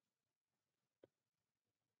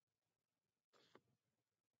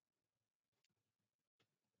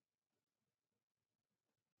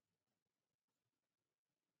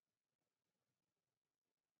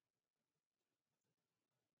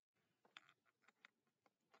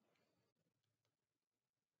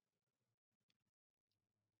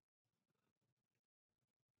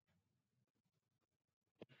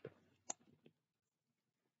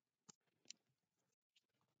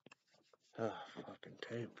 Ah, fucking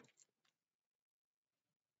tape.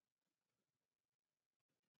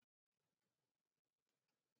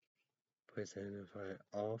 police identify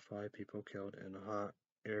all 5 people killed in a hot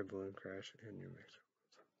air balloon crash in New Mexico.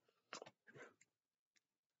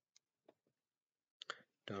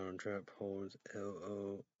 Donald Trump holds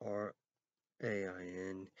LORAIN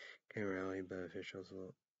can rally, but officials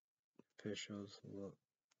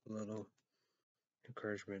little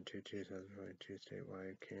encouragement to 2022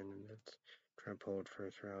 statewide candidates. Trump holds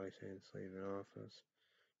first rally since leaving office.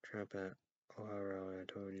 Trump at Ohio rally, I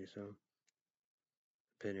told you so.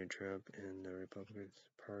 Pitting Trump and the Republican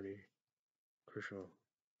Party. Cruel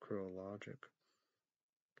logic.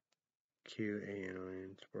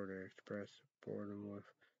 QAnon Border Express. Boredom with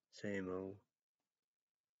same old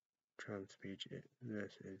Trump speech.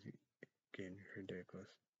 This is getting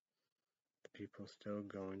ridiculous. The people still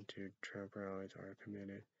going to Trump rallies are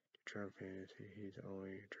committed to Trump fantasy. He's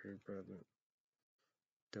only a true president.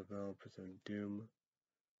 Developers of Doom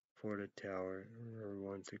for the tower were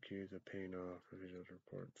once accused of paying off official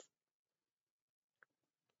reports.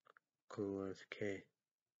 Clueless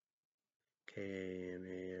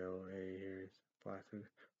KAMALA here's Blasted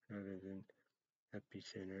Records in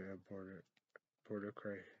epicenter of border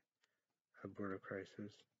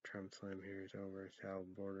crisis. Trump slam here's over south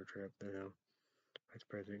border trip. The Hill. Vice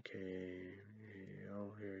President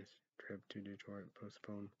KAL here's trip to Detroit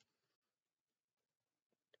postponed.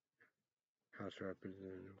 House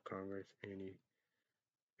Representative Congress Annie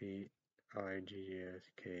BIGS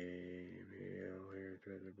KAL here's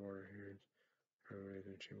the border here's her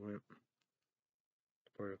reason she went.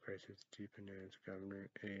 Border crisis deepened as Governor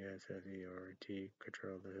ASFERT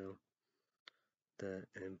controlled the Hill. The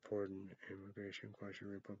important immigration question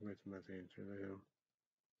Republicans must answer the Hill.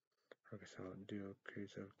 Arkansas duo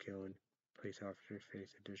accused of killing police officers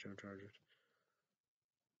face additional charges.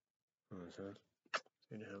 So it's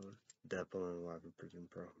going to have a death penalty and life in prison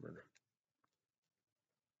for murder.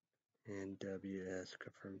 And WS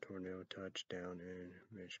confirmed tornado touchdown in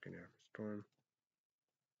Michigan after storm.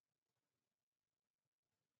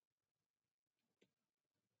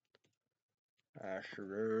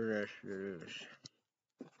 Sure is.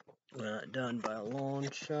 We're not done by a long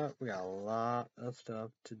shot. We got a lot of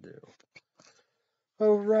stuff to do.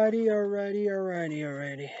 Alrighty.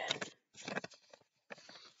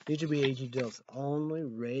 YouTube AG deals only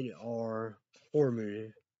rated R horror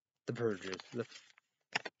movie. The Purges.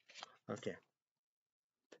 Okay.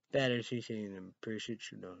 Baddest Street saying I'm pretty sure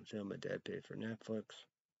you don't tell my dad paid for Netflix.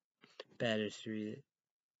 Baddest Street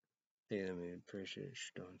saying I'm pretty sure you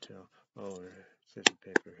don't tell. Oh, says you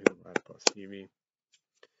pay for Hulu Plus TV.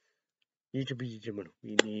 YouTube,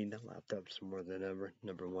 we need laptops more than ever.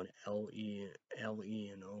 Number 1,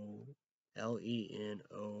 LENOVO.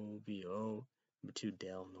 Number 2,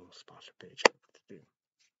 Dell, no sponsor page.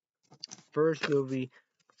 First movie,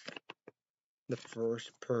 The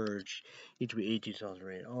First Purge. YouTube 18,000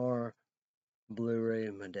 rated R. Blu-ray.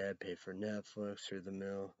 My dad paid for Netflix through the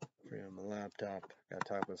mail. Free on my laptop. Gotta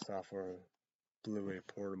talk with software. Blu-ray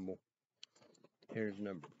portable. Here's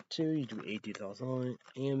number 2. YouTube 18,000 on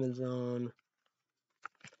Amazon.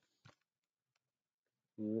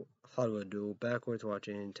 How do I do backwards? Watch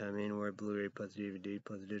anytime, anywhere. Blu-ray plus DVD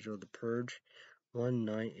plus digital. The Purge. 1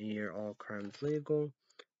 night a year. All crimes legal.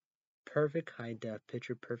 Perfect high def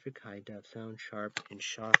picture. Perfect high def sound. Sharp and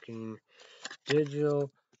shocking.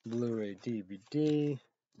 Digital. Blu-ray DVD.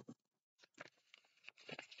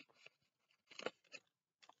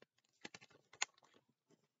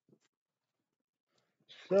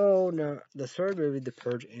 So now the third movie, The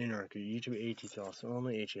Purge Anarchy. YouTube 18 also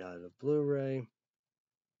only. HD has a Blu-ray.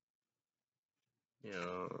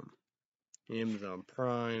 Amazon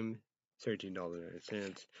Prime,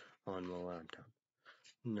 $13.90 on my laptop.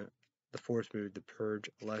 No, the fourth movie, The Purge,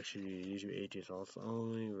 Election, YouTube 18 also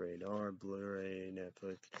only, Radar, Blu-ray,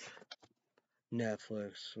 Netflix,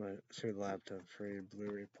 through the laptop, free,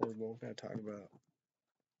 Blu-ray portable. Gotta talk about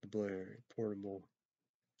the Blu-ray portable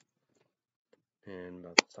and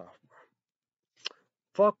about the software.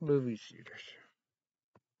 Fuck movie theaters.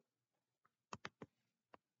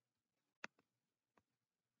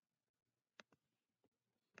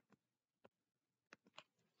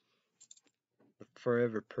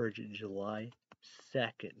 Forever Purge July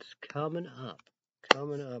 2nd. Coming up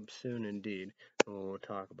soon indeed. And we'll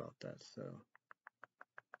talk about that.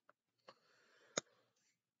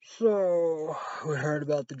 So we heard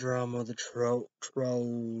about the drama, the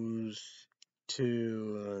trolls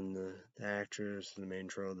 2, and the actress, the main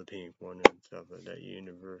troll, the pink one, and stuff like that.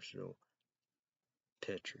 Universal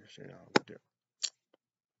Pictures,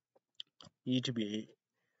 YouTube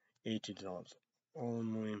 18 dollars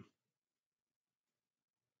only.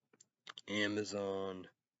 Amazon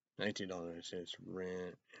 $19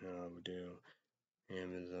 rent, and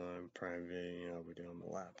Amazon Prime Video, we do on my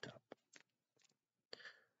laptop.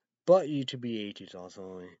 But YouTube is also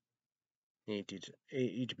only YouTube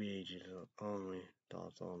is only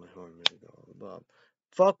thoughts only horror movies all above.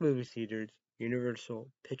 Fuck movie theaters,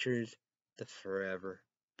 Universal Pictures, The Forever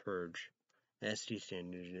Purge, SD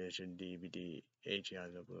Standard Edition DVD,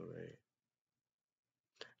 HIZ Blu-ray,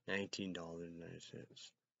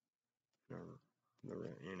 $19.09.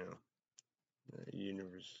 You know, the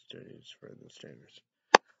Universal Studios for the standards.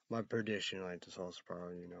 My prediction, like this also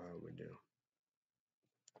probably, you know how we do.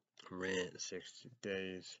 Rent 60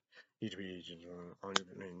 days. YouTube agents on your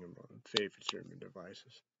favorite streaming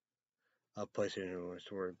devices. PlayStation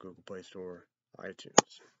Store, Google Play Store,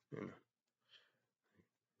 iTunes. You know,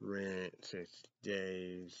 rent 60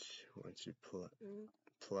 days once you play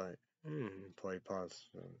pause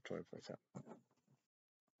 24/7.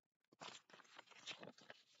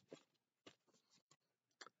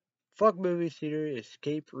 Fuck movie theater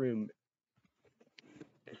escape room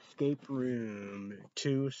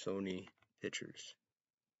 2 Sony Pictures.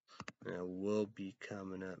 That will be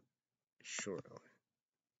coming up shortly.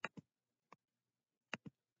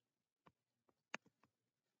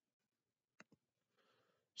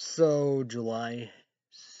 So July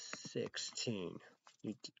 16,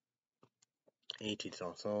 18th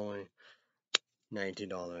also only,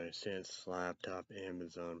 $19.09, laptop,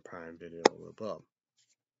 Amazon Prime Video above.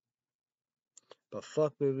 But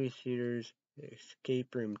fuck movie theaters,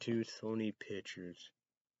 escape room 2 Sony Pictures.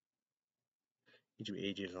 YouTube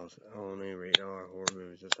ages also only, radar, horror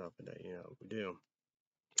movies and stuff like that, you know, we do.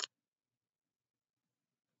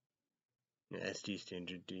 SD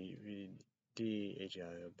standard DVD,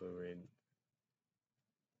 HI Blu-ray,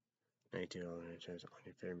 $19.09 on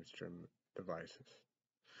your favorite streaming devices.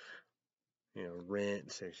 You know,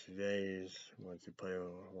 rent 60 days. Once you play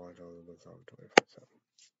or watch all of this on 24/7.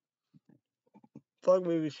 Fuck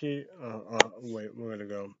movie sheet. Wait, we're gonna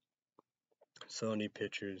go. Sony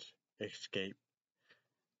Pictures Escape.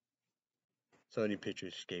 Sony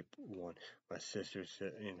Pictures Escape 1. My sister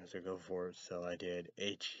said, you know, to go for it, so I did.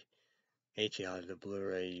 HEI the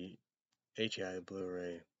Blu-ray. HEI the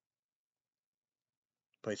Blu-ray.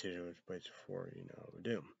 PlayStation was PlayStation 4, you know, we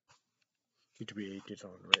do. YouTube gets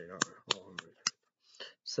on the radar.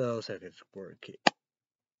 So, second sport kick.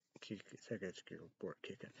 Second sport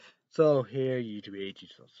kick. So, here, YouTube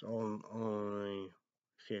ages only.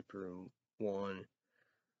 Escape Room 1.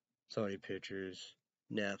 Sony Pictures.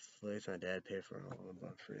 Netflix. My dad paid for it all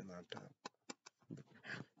about free laptop.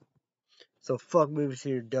 So, fuck movies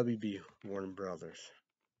here. WB. Warner Brothers.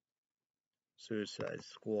 Suicide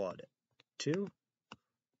Squad 2.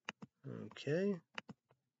 Okay.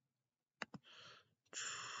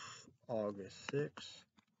 August 6th.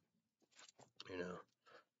 You know.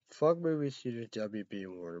 Fuck movie theater WB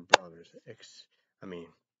Warner Brothers.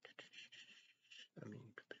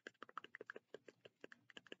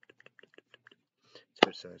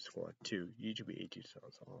 Suicide Squad 2. YouTube 18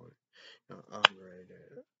 cells on.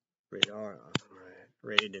 Unrated. Radar.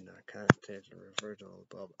 Rated not content and referred to all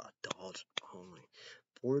above. Adults only.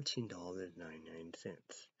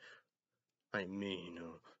 $14.99. I mean, you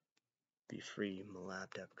know, be free my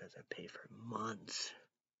laptop because I pay for months.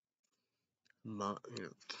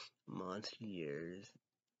 Months, years,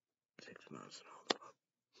 6 months, and all that.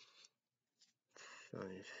 So,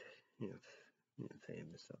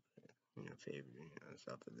 famous stuff, favorite,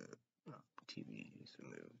 stuff of the TVs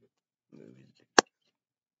and movies.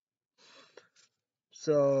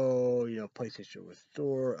 So, PlayStation with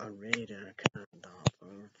Thor, unrated, and account off.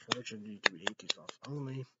 Unfortunately, to be 80s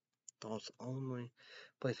only. Thoughts only.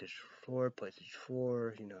 PlayStation 4,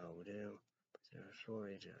 you know how we do. PlayStation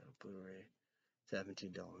 4, Blu-ray,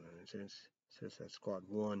 $17.09. Suicide Squad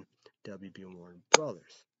 1, WB Warner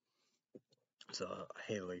Brothers. So,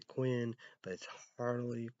 Harley Quinn, but it's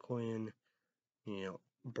Harley Quinn,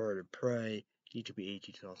 Bird of Prey, YouTube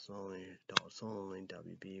 18 thoughts only,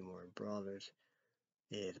 WB Warner Brothers.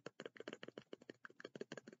 Is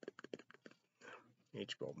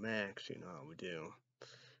HBO Max, you know how we do.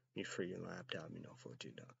 You free your laptop,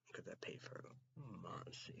 $14, because I pay for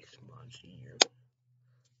months, 6 months, a year.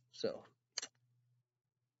 So,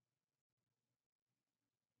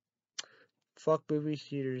 fuck movie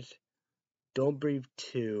theaters. Don't Breathe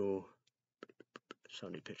 2.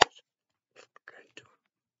 Sony Pictures.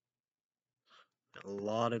 A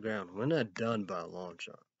lot of ground. We're not done by launch,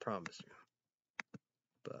 I promise you.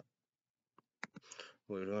 But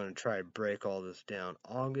we're going to try to break all this down.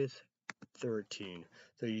 August 13.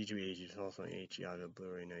 So YouTube agents also HEI the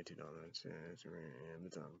Blu-ray $19,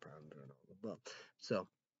 Amazon Prime and all the above. So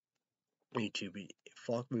YouTube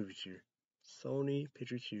fuck movies here. Sony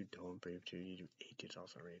Pictures 2, Don't Brave 2, YouTube 18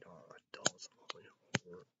 also rated R, adults only.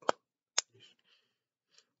 Horror.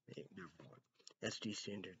 Number 1. SD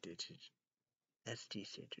Standard Edition. SD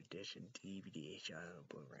Standard Edition DVD HI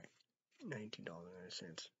Blu-ray.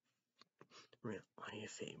 $19.09. Rent on your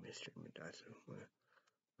famous streaming device.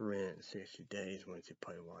 Rent 60 days once you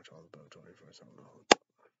play watch all about 24/7.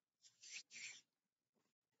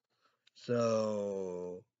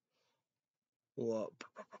 So what?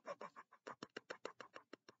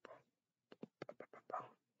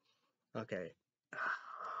 Okay.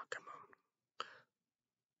 Come on.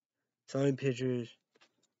 Sony Pictures.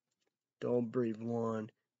 Don't Breathe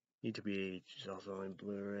 1. E2BH is also on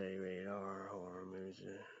Blu-ray, rated R, horror movies.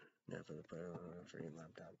 Netflix player on a free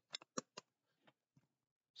laptop.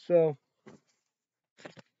 So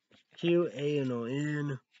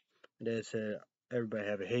QAnon. That's everybody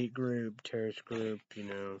have a hate group, terrorist group,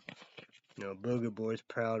 Booger Boys,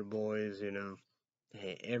 Proud Boys,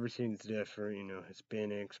 hey, everything's different,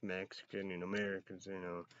 Hispanics, Mexican, Americans,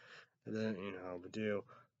 then, how we do,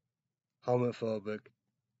 homophobic,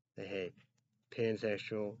 they hate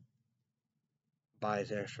pansexual,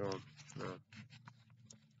 bisexual,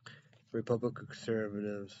 Republican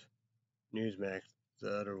conservatives, Newsmax,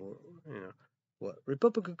 the other, what,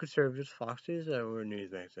 Republican conservatives, Foxes, or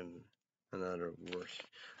Newsmax, and the other worse,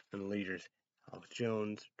 and leaders, Alex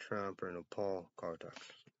Jones, Trump, and Paul Carter.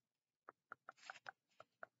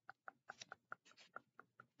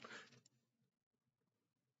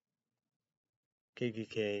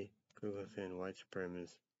 KKK, Ku Klux Klan, white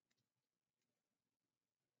supremacists,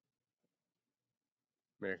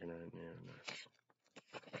 American,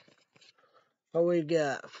 What we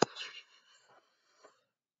got?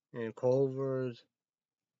 And Culver's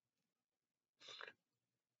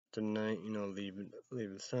tonight, leaving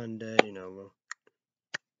Sunday,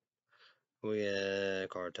 we got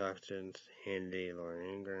Carl Toxins, Handy, Lauren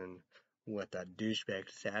Ingram, with that douchebag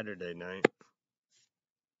Saturday night.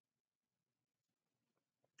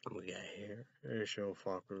 We got Air Show,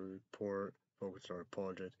 Fokker Report, Focus on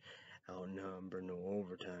Apologies, Outnumber, no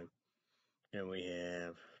overtime. And we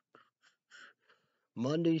have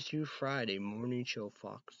Monday through Friday, Morning Show,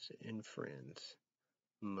 Fox and Friends.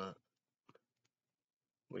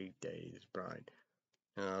 Weekdays, Brian.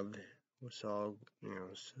 We saw,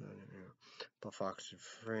 Fox and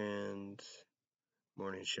Friends,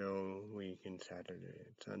 Morning Show, Weekend,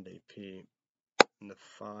 Saturday, Sunday, P. And the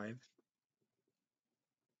 5.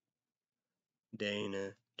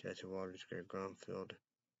 Dana, Jesse Waters, Greg Grunfield,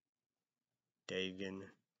 Dagan,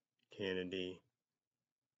 Kennedy,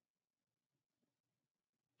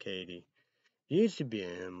 Katie. Used to be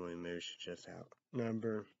an Emily Moose, just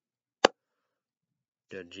outnumber.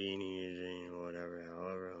 The Genie, whatever,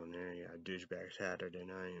 however, on there, you got douchebag Saturday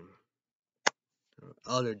night.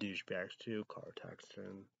 Other douchebags too, Carl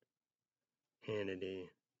Texton, Hannity,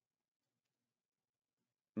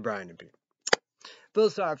 Brian and Pete. Bill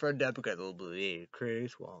sorry for a duplicate little blue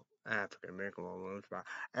Chris, well, African American woman was by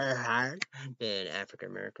Earhart, then African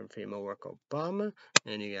American female work Obama,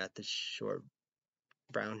 and you got the short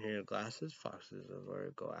brown hair glasses, Foxes of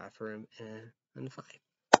where go after him, and the 5.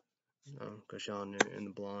 Kashawn and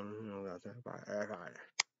the blonde, got that by Earhart.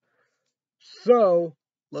 So,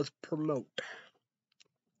 let's promote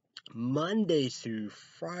Monday through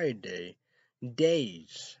Friday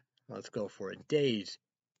days. Let's go for it. Days.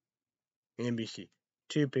 NBC.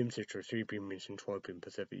 2 p.m. Central, 3 p.m. Eastern, 12 p.m.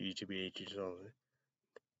 Pacific, YouTube, HG,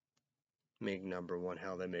 make number 1,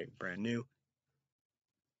 how they make brand new.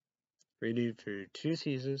 Renewed for 2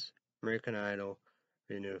 seasons. American Idol,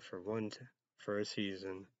 renewed for a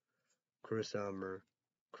season. Cruel Summer,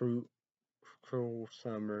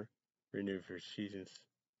 renewed for seasons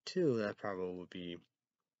 2. That probably would be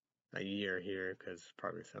a year here, because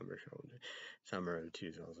probably summer of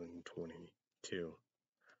 2022.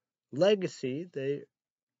 Legacy, they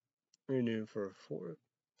renewed for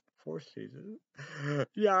 4th season.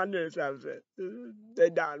 Yeah, I knew that was it. They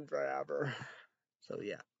done forever. So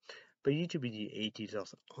yeah. But YouTube BG80 is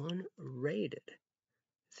also unrated.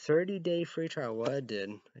 30-day free trial. What I did,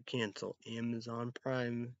 I canceled Amazon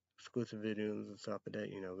Prime exclusive videos and stuff like that.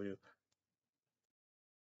 We do.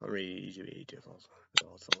 Unrated YouTube 80 is also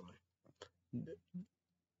only.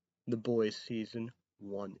 The Boys season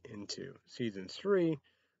 1 and 2. Season 3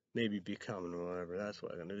 maybe be coming or whatever. That's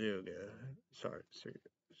what I'm gonna do. Start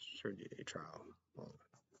 30-day trial.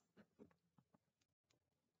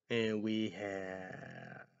 And we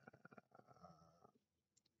have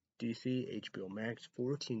DC, HBO Max,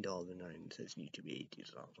 $14.09. Says YouTube 18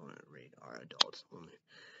 is also on radar, adults only.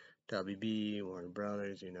 WB, Warner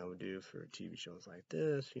Brothers, we do for TV shows like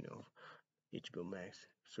this, HBO Max.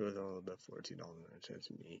 So it's all about $14.09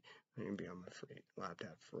 to me. I'm gonna be on my free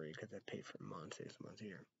laptop free because I pay for a month, 6 months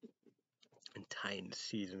here. And Titans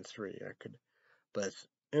season 3, I could, but it's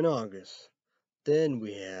in August. Then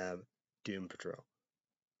we have Doom Patrol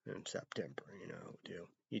in September. We do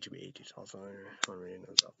HBO Ages also on reading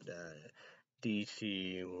those off that.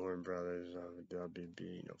 DC, Warner Brothers,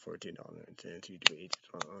 WB, $14.09. HBO Ages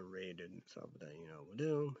on rated and stuff that. We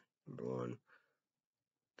do. Number one.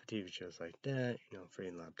 For TV shows like that, free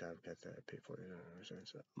laptop, got that, pay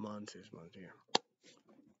 $49 a month, 6 months here.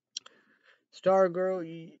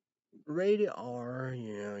 Stargirl, rated R,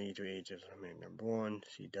 each ages, number one,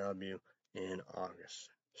 CW, in August.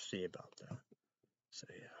 See about that. So,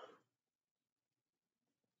 yeah.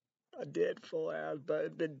 I did full ads, but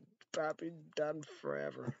it's been probably done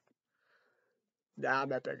forever. Nah, I'm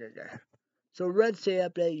not that good guy. So, Red State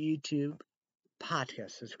Update, YouTube,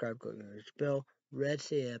 podcast, subscribe, click on the bell. Red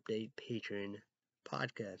State Update, Patreon,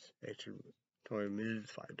 podcast, extra 20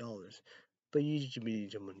 minutes, $5. But you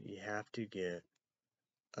have to get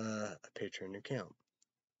a Patreon account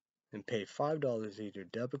and pay $5 either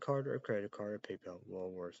debit card or credit card or PayPal.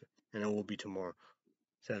 Well worth it. And it will be tomorrow,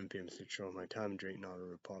 7 p.m. Central. My time drink not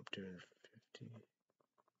a pop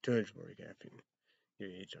 240 caffeine. You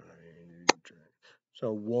each don't have any drink.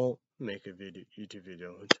 So won't make a YouTube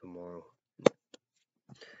video tomorrow.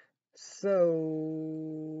 So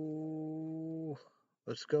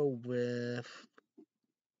let's go with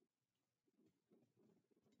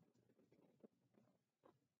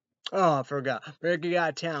I forgot. Breaking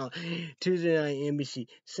Got Talent. Tuesday night, NBC,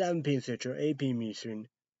 7 p.m. Central, 8 p.m. Eastern,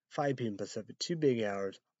 5 p.m. Pacific. 2 big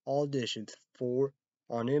hours. All auditions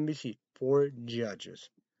on NBC. 4 judges.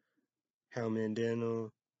 Hal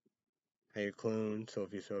Mandano, Hey Clone,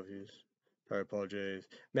 Sophie's, Sorry Paul J's,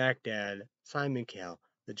 Mac Dad, Simon Cowell,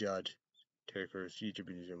 the judge, Terry Crews, YouTube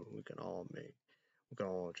videos. We can all try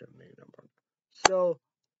to make a number. So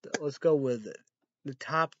let's go with it. The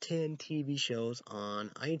top 10 TV shows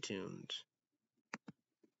on iTunes.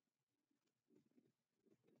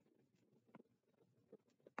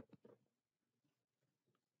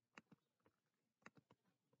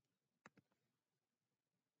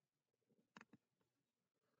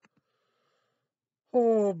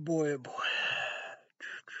 Oh boy, oh boy.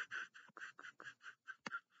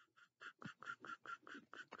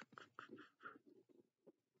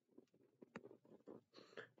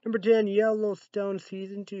 Number 10, Yellowstone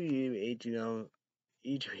Season 2.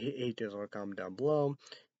 Each ages will comment down below.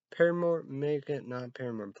 Paramore, make it not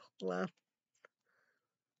Paramore Plus.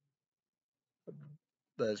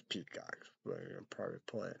 But it's Peacock. Private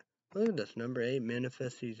play. Look at this. Number 8,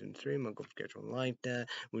 Manifest Season 3. I'm going to go schedule like that.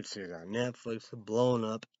 Which is on Netflix. Blown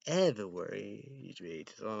up everywhere. Each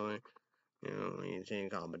ages on. Anything,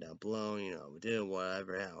 comment down below, we do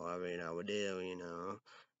whatever, however, we do,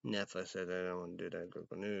 Netflix said I don't want to do that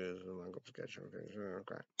Google News, I'm going to schedule,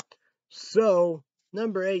 okay. So,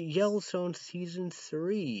 number 8, Yellowstone Season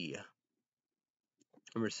 3.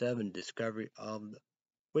 Number 7, Discovery of the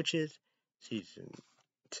Witches, Season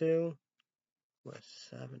 2. What,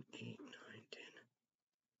 7, 8, 9, 10.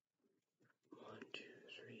 1, 2,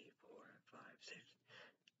 3, 4, 5, 6.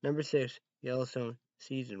 Number 6, Yellowstone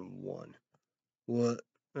Season 1. What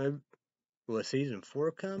Season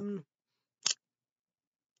 4 coming?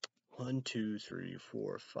 1, 2, 3,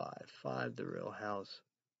 4, 5. 5, The Real Housewives,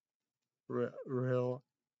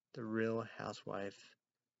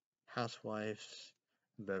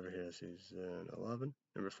 Beverly Hills Season 11.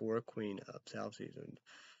 Number 4, Queen of South Season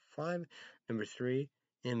 5. Number 3,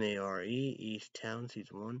 MARE, East Town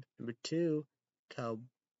Season 1. Number 2,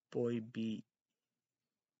 Cowboy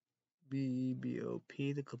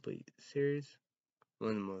BBOP, the complete series.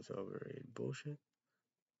 One of the most overrated bullshit.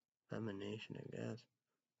 Femination, I guess.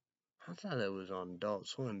 I thought that was on Adult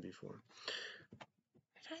Swim before. I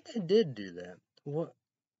thought they did do that. What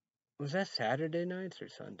was that? Saturday nights or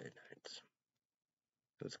Sunday nights?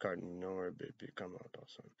 This card nowhere become Adult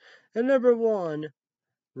Swim. And number 1,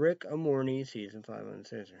 Rick and Morty season 5 on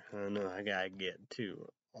Caesar. I know I gotta get to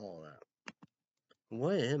all that.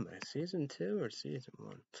 What am I? Season 2 or season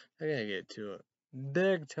 1? I gotta get to it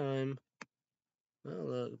big time. Oh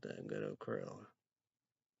look, that good old Krill.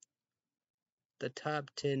 The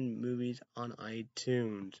top 10 movies on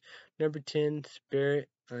iTunes. Number 10, Spirit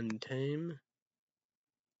Untamed.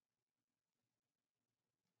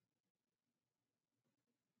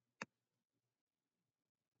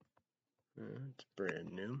 It's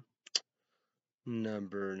brand new.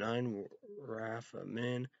 Number 9, Wrath of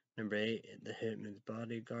Man. Number 8, The Hitman's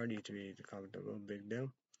Bodyguard. Used to be the comic book Big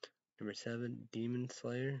Deal. Number 7, Demon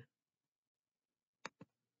Slayer.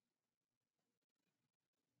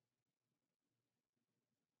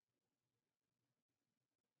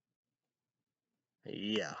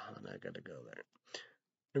 Yeah, I'm not gonna go there.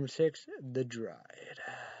 Number 6, The Dried.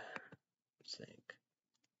 Think.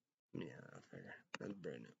 Yeah, I figure. That's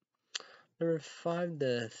brand new. Number 5,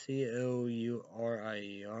 the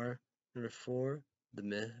Courier. Number 4,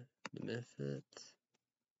 the Misfits.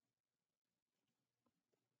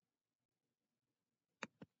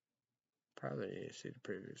 Probably need to see the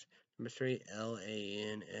previews. Number 3,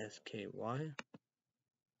 Lansky.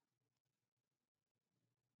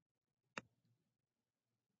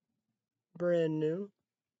 Brand new.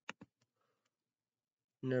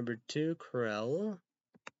 Number 2, Corella.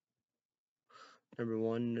 Number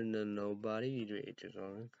 1, the Nobody. You do H's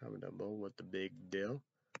on it. Comment down below what the big deal.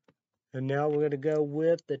 And now we're going to go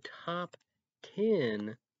with the top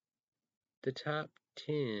 10. The top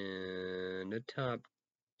 10. The top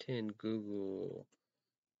 10 Google.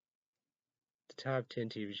 The top 10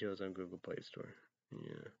 TV shows on Google Play Store.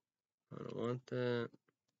 Yeah. I don't want that.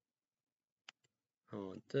 I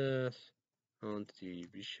want this. I want the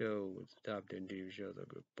TV show with the top 10 TV shows on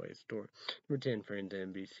Google Play Store. Number 10, Friends,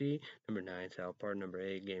 NBC. Number 9, South Park. Number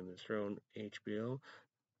 8, Game of Thrones, HBO.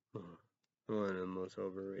 One of the most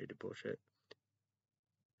overrated bullshit.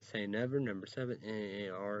 Say Never. Number 7,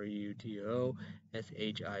 NARUTO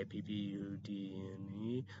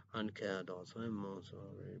Uncut Adult Swim. Most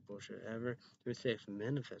overrated bullshit ever. Number 6,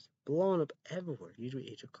 Manifest. Blowing up everywhere. Usually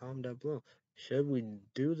H comment down below. Should we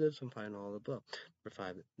do this and find all above? Number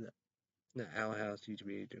 5, the Owl House.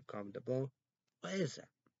 YouTube comment down below. What is that?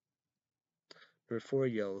 Number 4,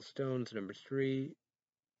 Yellowstones. Number 3,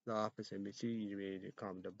 The Office, NBC. YouTube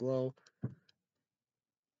comment down below.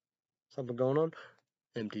 Something going on?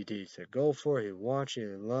 MTT said go for it, he watched it,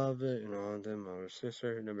 he loved it, and all of them. Our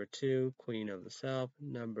sister. Number 2, Queen of the South.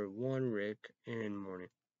 Number 1, Rick and Morty.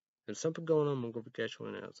 There's something going on. I'm gonna go catch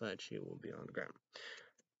one outside. She will be on the ground.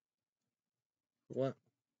 What?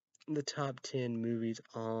 The top 10 movies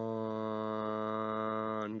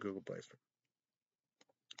on Google Play Store.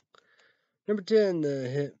 Number 10,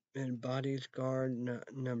 The Hitman Bodyguard.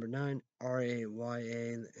 Number 9,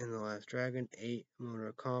 RAYA and the Last Dragon. 8,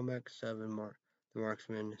 Mortal Kombat. 7, The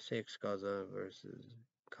Marksman. 6, Godzilla vs.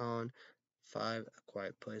 Khan. 5, A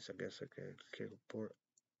Quiet Place. I guess I could report.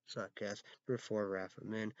 Suckcast. Number 4, Wrath of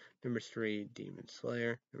Men. Number 3, Demon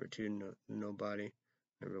Slayer. Number 2, Nobody.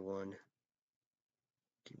 Number 1,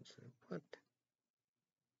 Demon Slayer. What?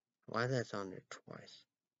 Why that's on there twice?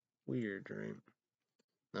 Weird, right?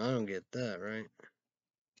 I don't get that, right?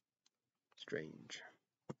 Strange.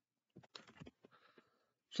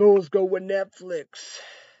 So let's go with Netflix.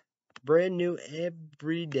 Brand new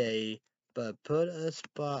every day, but put a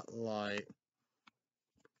spotlight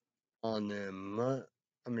on them.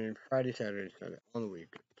 Friday, Saturday, Sunday, on the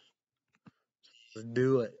weekends. Let's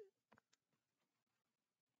do it.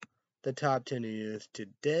 The top 10 is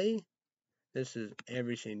today. This is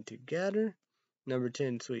Everything Together. Number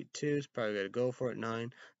 10, Sweet Tooth. Probably gotta go for it.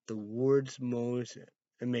 9, The World's Most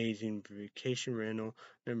Amazing Vacation Rental.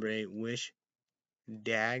 Number 8, Wish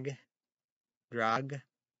Drag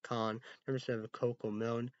Con. Number 7, Coco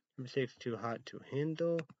Melon. Number 6, Too Hot to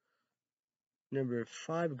Handle. Number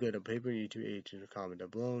 5, Good on Paper. YouTube H in the comment down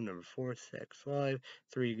below. Number 4, Sex Life.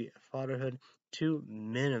 3, Fatherhood. 2,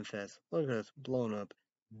 Manifest. Look at us blown up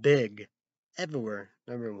big everywhere.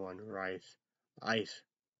 Number 1, Ice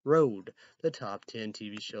Road. The top 10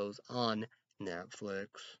 TV shows on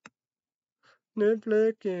Netflix.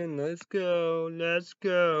 Netflixing, let's go,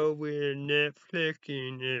 we're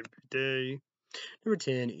Netflixing every day. Number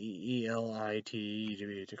 10, ELIT,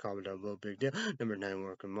 YouTube to comment down below, big deal. Number 9,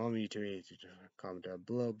 Working Mom, YouTube to comment down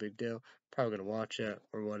below, big deal. Probably gonna watch that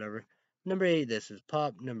or whatever. Number 8, This Is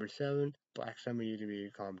Pop. Number 7, Black Summer, YouTube to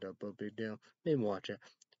comment down below, big deal. Maybe watch it.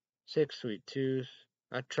 6, Sweet Tooth.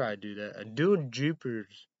 I tried to do that. I'm doing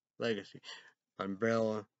Jupiter's Legacy.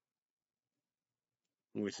 Umbrella.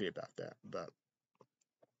 We'll see about that. But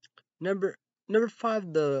number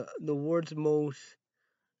 5, the world's most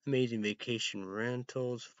amazing vacation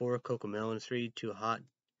rentals. 4, Cocomelon. 3, Too Hot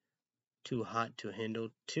to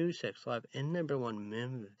Handle. 2, Sex Life. And number 1,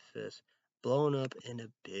 Memphis. Blown up in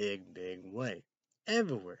a big way.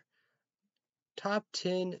 Everywhere. Top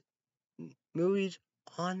 10 movies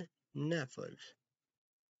on Netflix.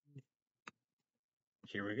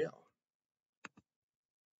 Here we go.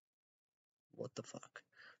 What the fuck?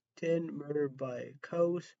 10, Murder by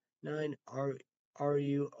Coast. 9,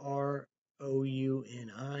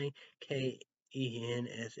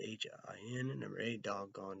 RUROUNIKENSHIN. Number 8,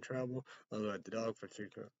 Dog Gone Travel. Love Like the Dog for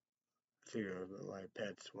Secret Life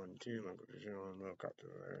Pets 1 2.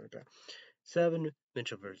 7,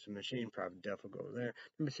 Mitchell versus Machine, probably definitely go there.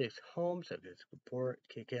 Number 6, Holmes, I guess support,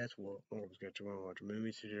 Kick-Ass, we'll always get you one, watch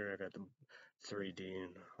movies here. I got the 3D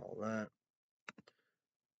and all that.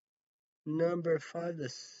 Number 5,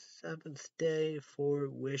 the 7th Day, 4,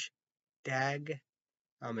 Wish Dag,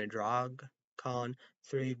 I'm a Drog Con,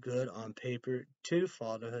 3, Good on Paper, 2,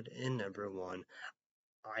 Fatherhood, and number 1,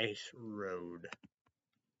 Ice Road.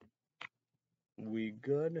 We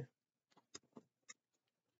good?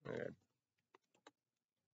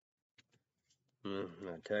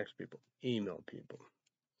 Not text people, email people.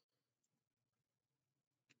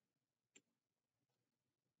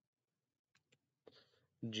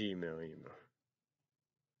 Gmail email.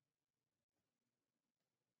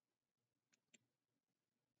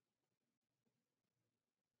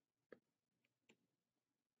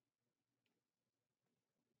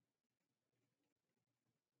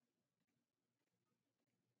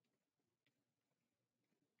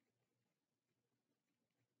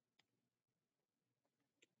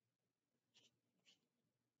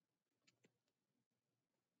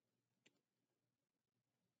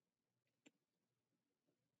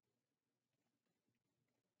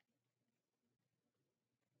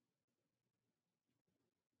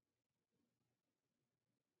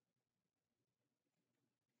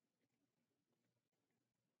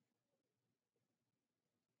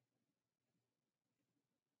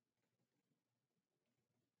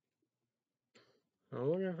 I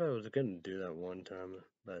wonder if I was gonna do that one time,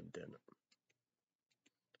 but I didn't.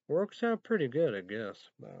 Works out pretty good, I guess,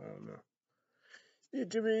 but I don't know. Need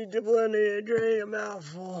to read the plenty and drink a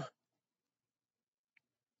mouthful.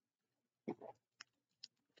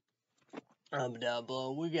 I'm down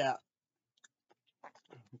below. We got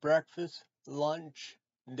breakfast, lunch,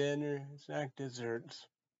 dinner, snack, desserts.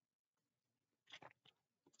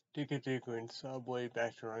 Tikka Queen, Subway,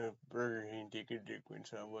 back to running Burger King, Tikka Queen,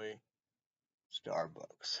 Subway,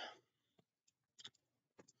 Starbucks.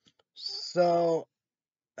 So,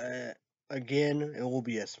 again, it will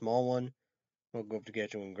be a small one. I'll go up to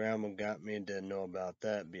get you when Grandma got me and didn't know about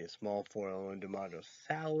that. Be a small 4 tomato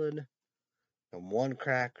salad and 1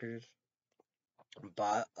 crackers.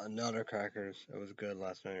 Bought another crackers. It was good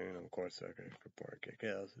last night, and of course I could report kick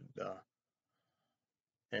ass. Duh.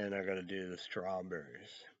 And I gotta do the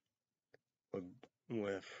strawberries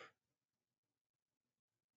with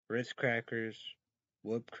Ritz crackers,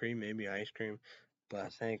 whipped cream, maybe ice cream. But I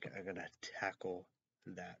think I gotta tackle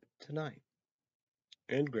that tonight.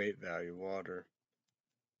 And great value water.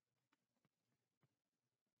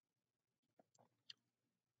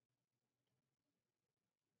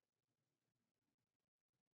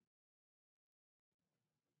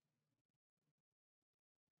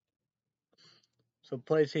 So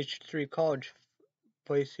PlayStation 3 college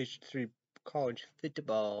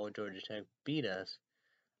football, Georgia Tech beat us.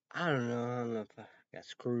 I don't know if I got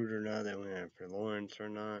screwed or not. They went after Lawrence or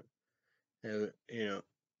not.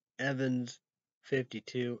 Evans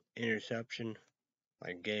 52 interception,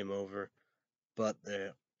 like game over. But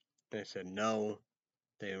they said no.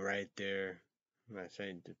 They right there. I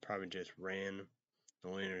say they probably just ran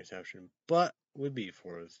no interception. But we beat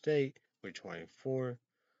Florida State. We're 24.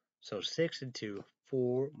 So 6-2,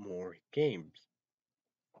 4 more games.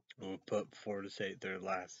 We'll put Florida State their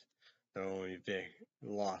only big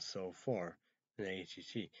loss so far in the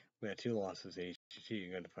ACC. We got 2 losses in the ACC.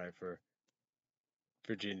 You got to fight for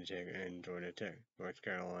Virginia Tech and Georgia Tech. North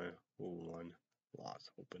Carolina, 1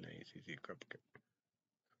 loss. Open ACC Cup.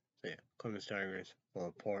 So yeah, Clemson Tigers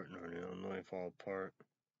fall apart. Northern Illinois fall apart.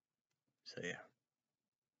 So yeah.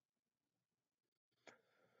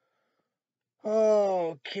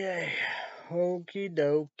 Okay. Okie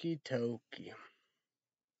dokie tokie.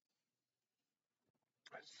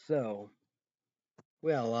 So,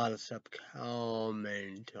 we got a lot of stuff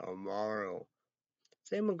coming tomorrow.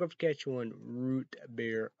 Same I'm going to get you on root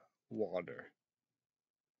beer water.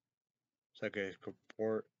 So I can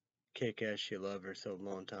report kick ass she love her so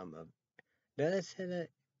long time up. Did I say that?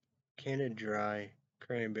 Canada Dry,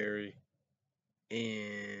 cranberry,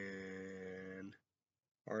 and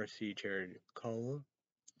RC cherry cola.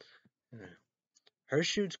 Her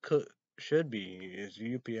shoots should be. Is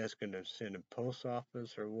UPS going to send a post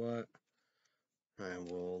office or what? I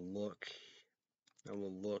will look. I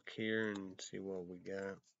will look here and see what we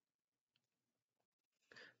got.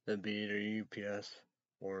 That'd be either UPS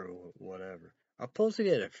or whatever. I'll supposed to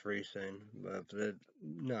get a free thing, but if they're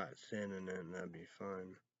not sending it, that'd be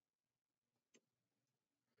fine.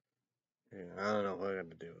 Yeah, I don't know what I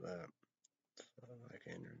got to do with that. So I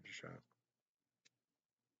can't enter the shop.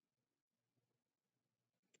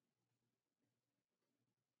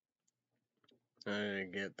 I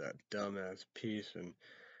didn't get that dumbass piece, and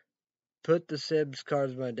Put the Sibs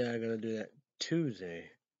cards. My dad gonna do that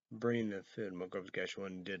Tuesday. Bring the food. My girl's got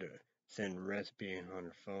one did a send recipe on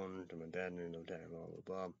her phone to my dad and no dad blah blah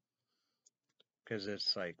blah. Cause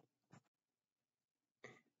it's like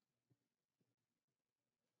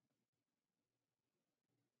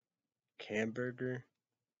hamburger,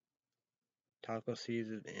 taco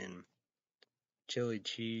season, and chili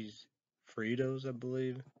cheese Fritos, I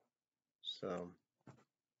believe. So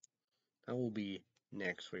that will be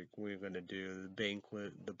next week. We're gonna do the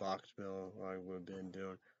banquet, the box meal, like we've been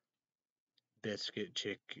doing. Biscuit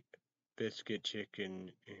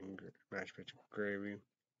chicken, and mashed potato gravy.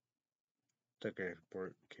 It's okay,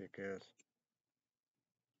 pork kick ass.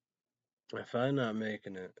 If I'm not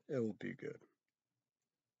making it, it will be good.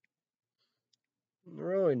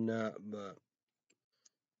 Really not, but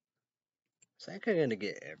I think I'm gonna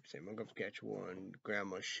get everything. I'm gonna catch one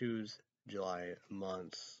grandma's shoes, July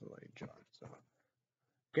months, like John. So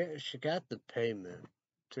she got the payment,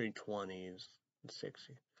 320s,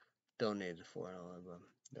 60. Donated $4 of them.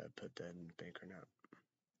 Did I put that in the bank or not?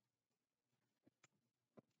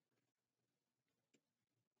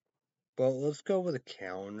 Well, let's go with a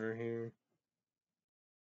calendar here.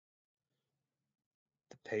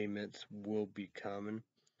 The payments will be coming.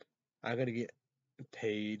 I gotta get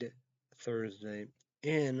paid Thursday,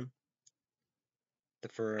 and the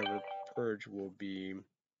Forever Purge will be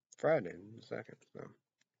Friday the 2nd. So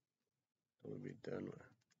we'll be done with.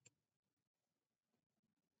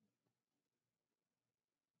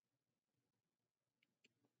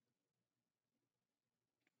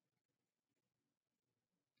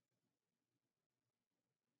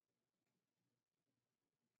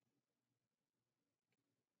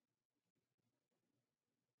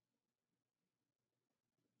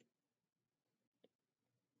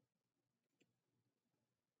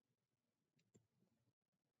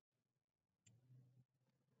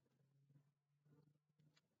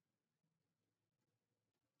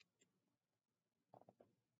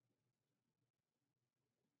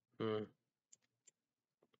 I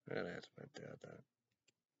gotta ask my dad that.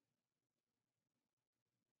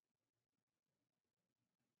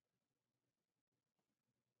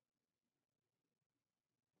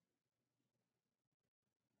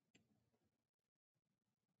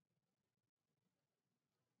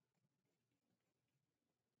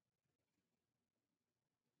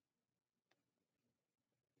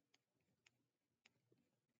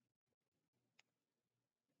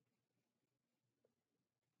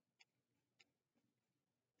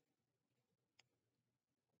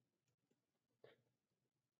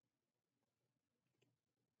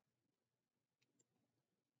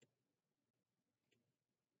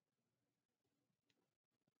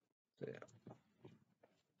 So, yeah.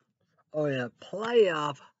 Oh yeah,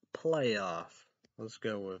 playoff. Let's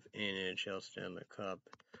go with NHL Stanley Cup.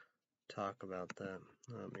 Talk about that.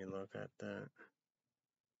 Let me look at that.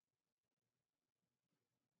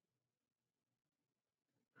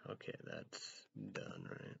 Okay, that's done,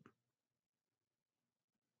 right?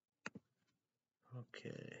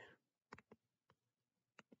 Okay.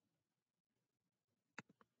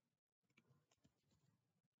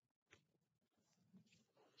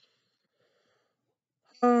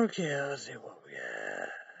 Okay, let's see what we got.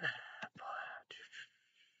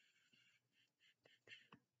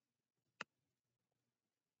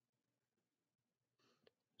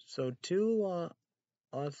 So 2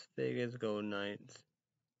 Las Vegas Golden Knights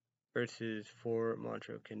versus 4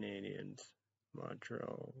 Montreal Canadiens.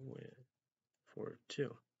 Montreal win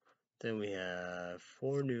 4-2. Then we have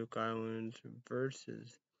 4 Nuke Islands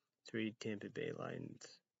versus 3 Tampa Bay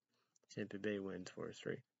Lions. Tampa Bay wins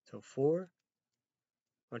 4-3. So 4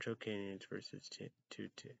 Montreal Canadiens versus 2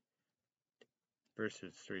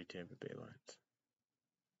 versus 3 Tampa Bay Lions.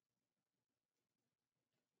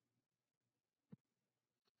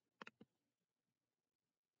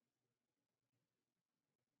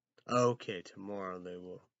 Okay, tomorrow they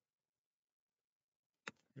will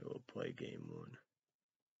play game 1.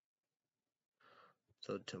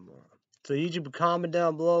 So tomorrow. So YouTube comment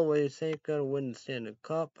down below what you think gonna win the Stanley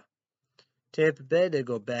Cup. Tampa Bay, they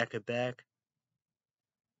go back to back.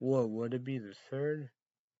 What would it be, the third?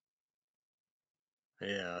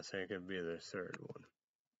 Yeah, I think it'd be the third one.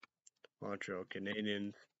 Montreal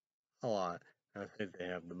Canadiens, a lot. I think they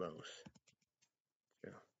have the most.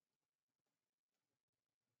 Yeah.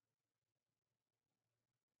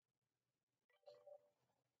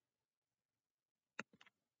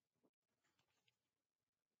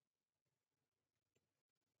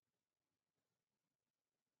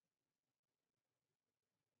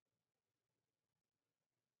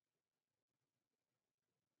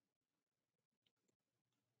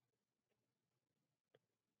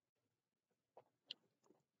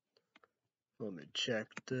 Let me check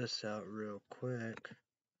this out real quick.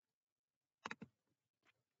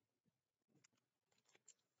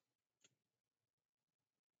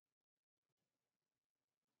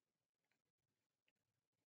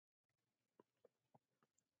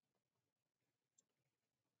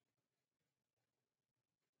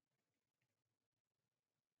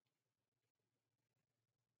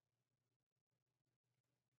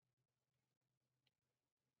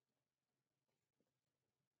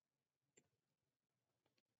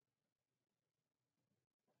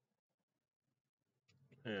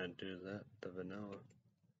 Yeah, do that, the vanilla.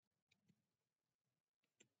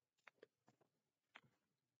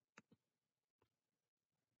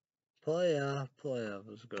 Playoff.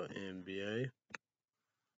 Let's go NBA.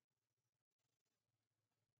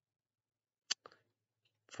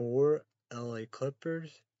 4 LA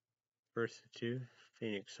Clippers versus 2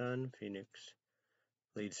 Phoenix Sun. Phoenix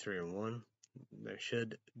leads 3-1. They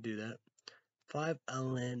should do that. 5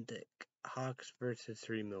 Atlantic Hawks versus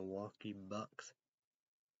 3 Milwaukee Bucks.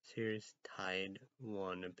 Series tied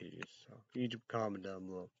 1 apiece. So each comment down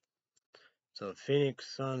below. So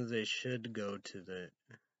Phoenix Suns, they should go to the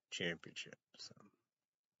championship. So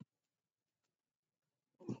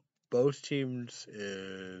both teams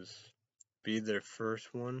is be their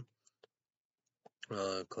first one.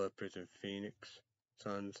 Clippers and Phoenix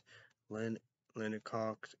Suns, Atlantic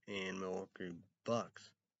Hawks, and Milwaukee Bucks.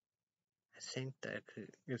 I think that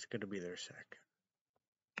it's going to be their second.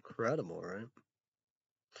 Incredible, right?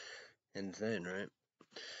 Insane, right?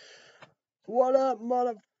 What up,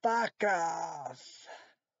 motherfuckers?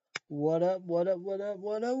 What up?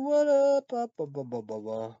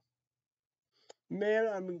 Man,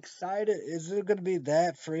 I'm excited. Is it going to be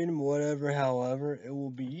that freedom, whatever, however? It will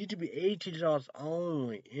be YouTube $18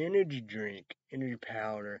 only. Energy drink, energy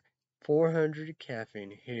powder, 400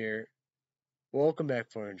 caffeine here. Welcome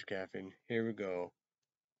back, 400 caffeine. Here we go.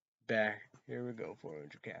 Here we go,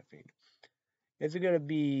 400 caffeine. Is it going to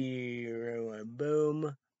be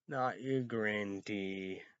boom? Not your green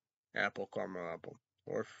tea. Apple, caramel apple.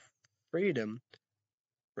 Or freedom.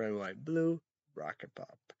 Red, white, blue. Rocket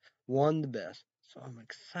pop. One the best. So I'm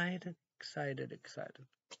excited.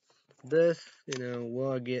 This,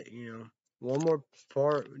 will get, one more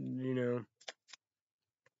part,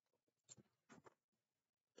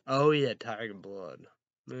 Oh yeah, Tiger Blood.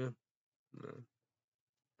 Yeah, no.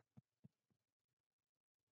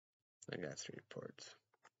 I got 3 parts.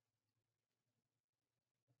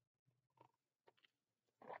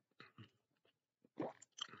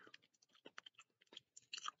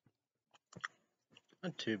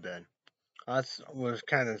 Not too bad. I was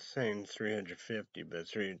kind of saying 350, but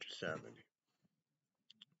 370.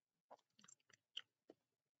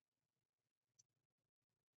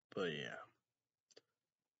 But yeah.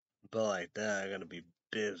 But like that, I gotta be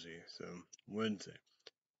busy, so Wednesday.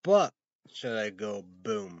 But should I go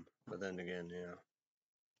boom? But then again, yeah.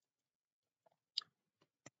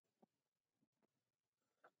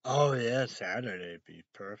 Oh yeah, Saturday would be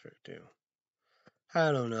perfect too.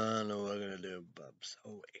 I don't know what I'm gonna do, but I'm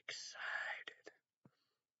so excited.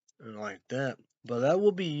 And like that. But that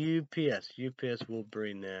will be UPS. UPS will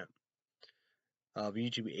bring that.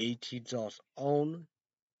 YouTube 18 sauce on.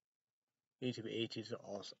 YouTube 18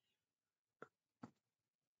 sauce.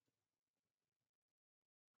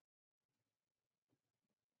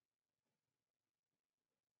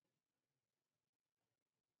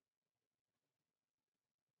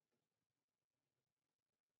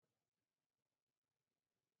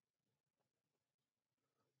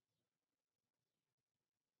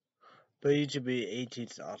 But YouTube 18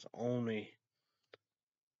 sauce only.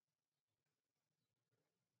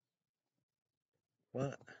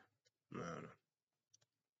 What? No.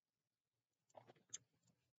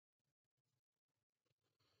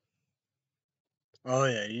 Oh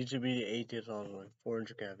yeah, YouTube 18 sauce only.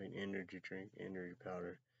 400 caffeine, energy drink, energy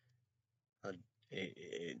powder.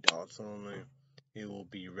 $8 only. It will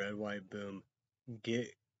be red, white, boom,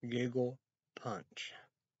 giggle, punch.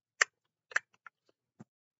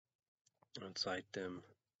 It's like them.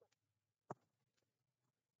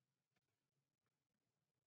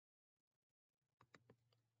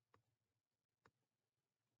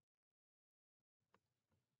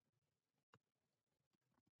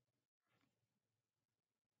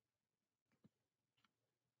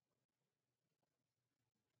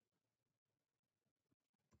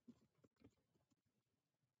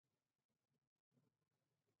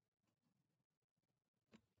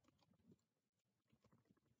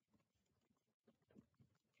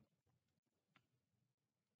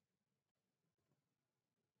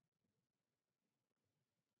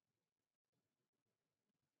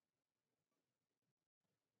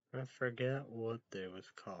 I forget what they was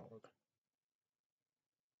called.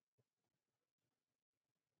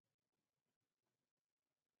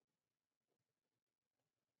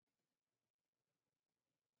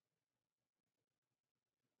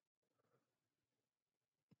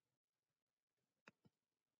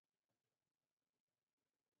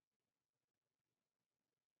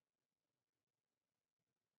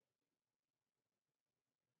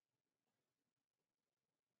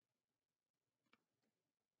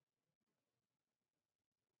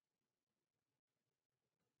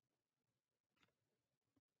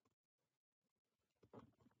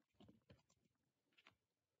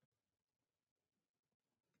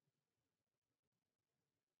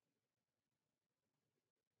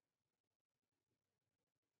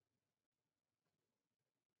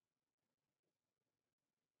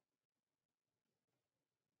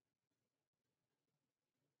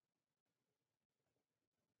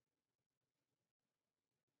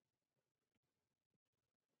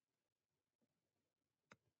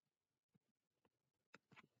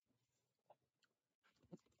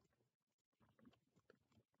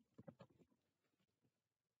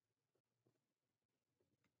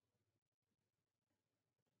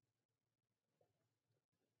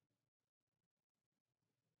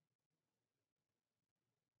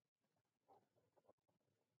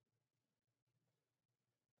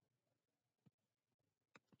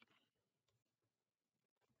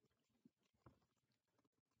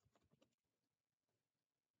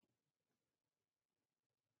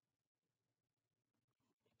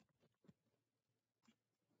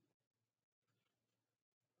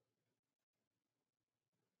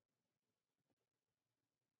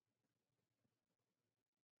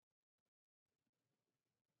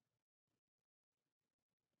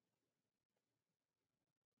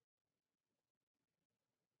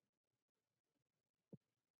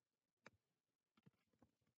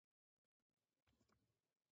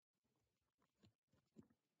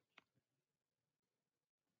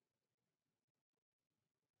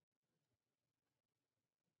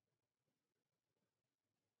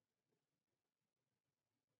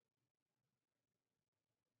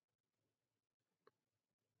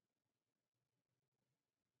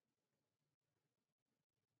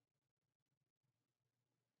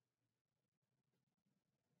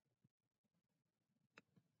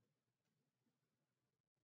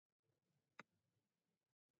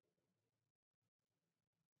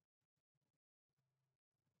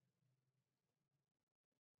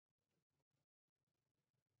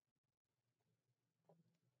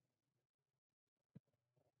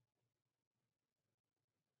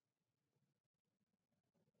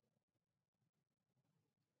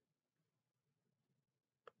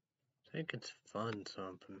 I think it's fun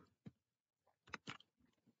something.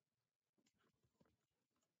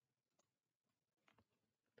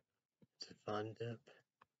 It's a fun dip.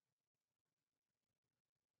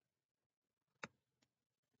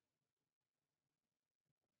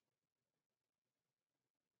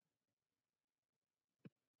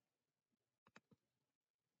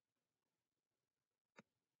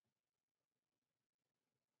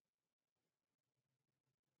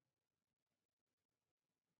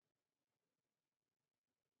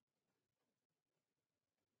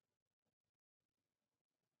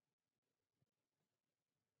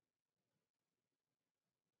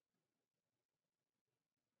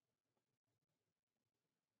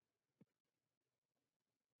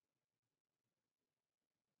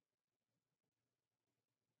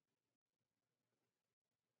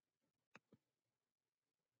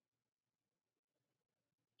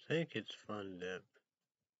 I think it's fun dip.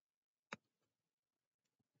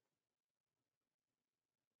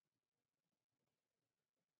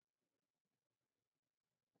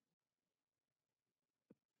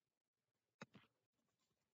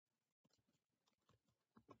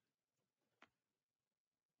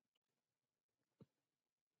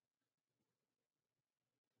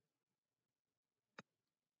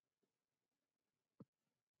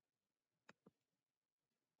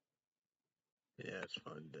 Yeah, it's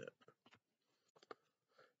fun dip.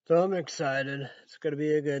 So I'm excited. It's gonna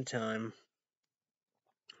be a good time.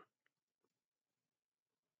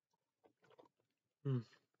 Hmm.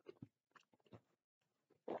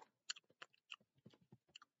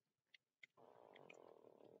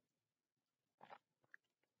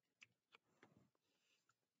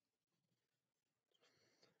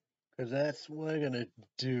 Cause that's what I'm gonna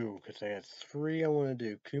do. Cause I got three I want to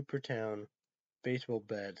do: Coopertown, baseball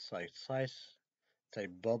bat, slice,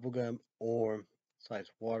 bubblegum, or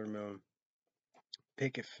slice watermelon.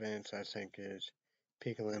 Picket fence, I think is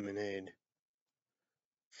pink lemonade,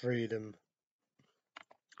 freedom,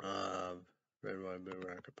 Red, white, blue,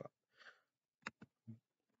 rocket pop.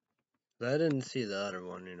 I didn't see the other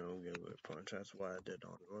one, Giveaway Punch. That's why I did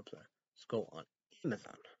on the website. Let's go on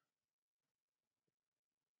Amazon.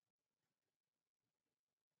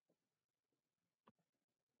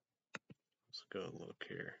 Let's go look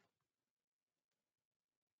here.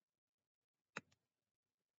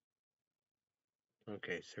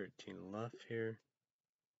 Okay, 13 left here.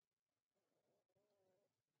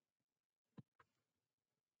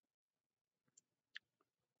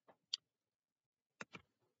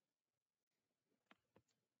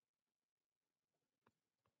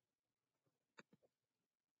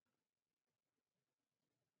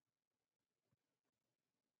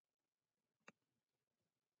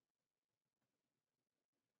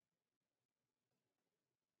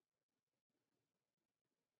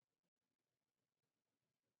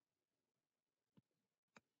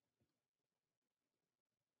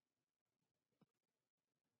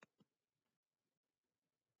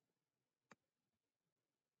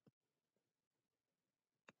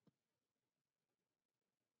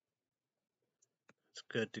 It's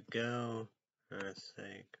good to go. I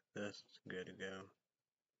think this is good to go.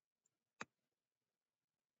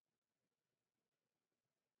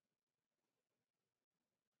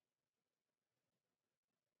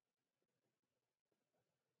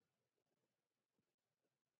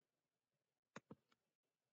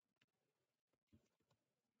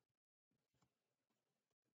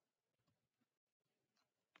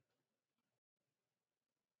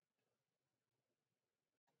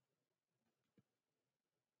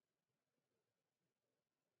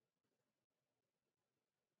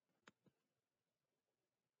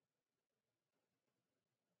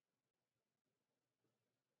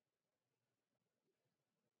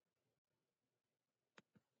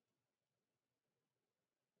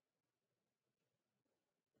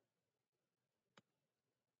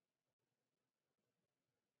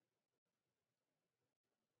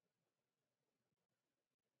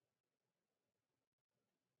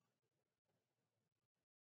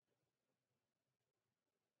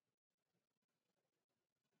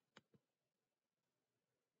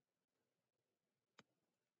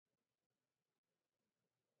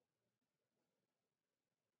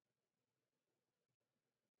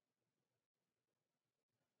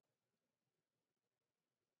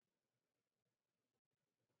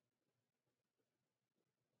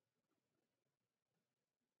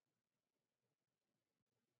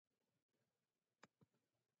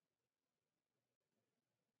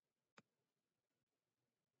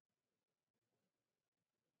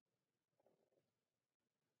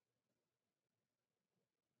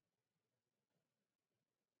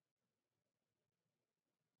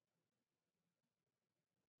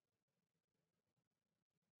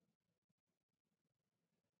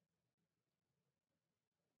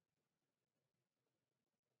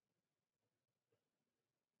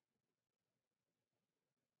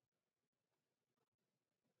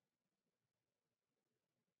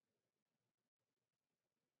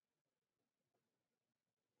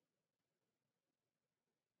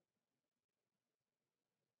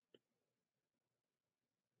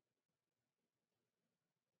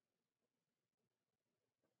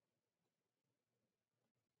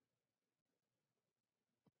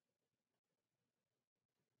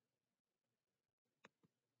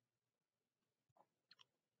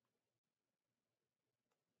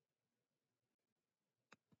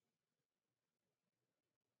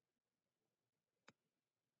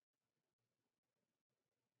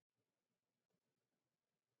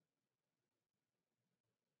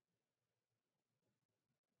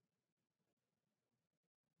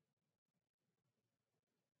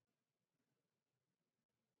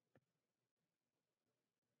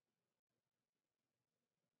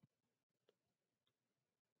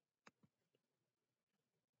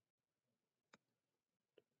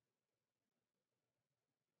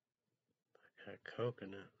 Got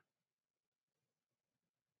coconut.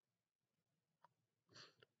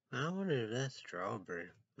 I wonder if that's strawberry.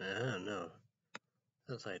 Man, I don't know.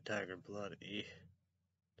 That's like tiger blood. We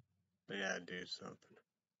gotta do something.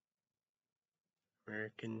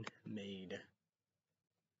 American made.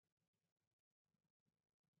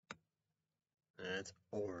 That's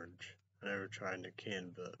orange. I never tried the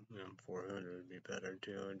can, but 400 would be better.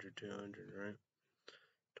 200, 200, right?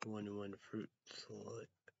 21 fruit select.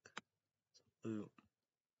 Ooh.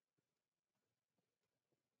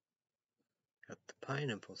 Got the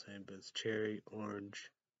pineapple side, but it's cherry,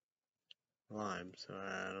 orange, lime, so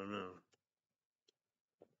I don't know.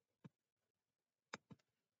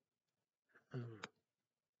 I don't know.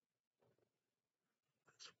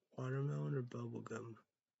 It's watermelon or bubblegum?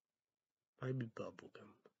 Might be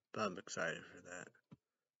bubblegum. But I'm excited for that.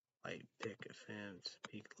 White picket fence,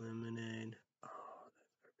 peak lemonade. Oh,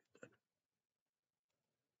 that's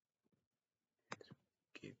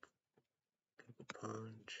good. Pickle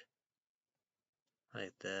punch.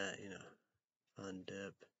 Like that, fun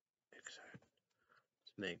dip. Excited.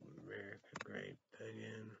 Let's make America great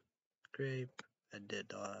again. Grape. I did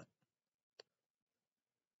that.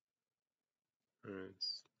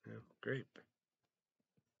 It's, grape.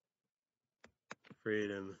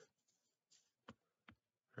 Freedom.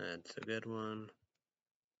 That's a good one.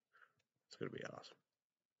 It's gonna be awesome.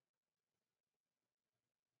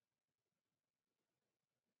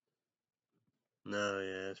 No,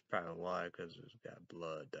 yeah, that's probably why, because it's got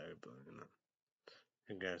blood there, but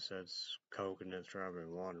I guess that's coconut, strawberry,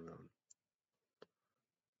 and watermelon.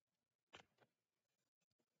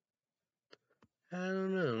 I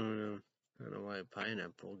don't know. I don't know why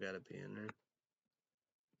pineapple gotta be in there.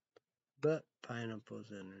 But pineapple's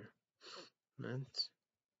in there. That's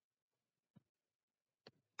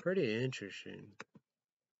pretty interesting.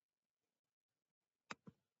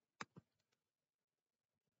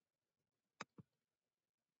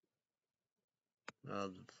 All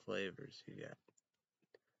the flavors you got.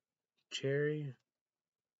 Cherry,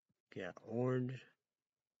 you got orange,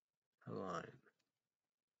 lime.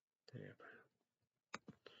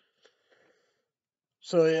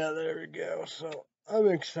 So yeah, there we go. So I'm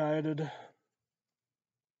excited.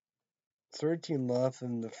 13 left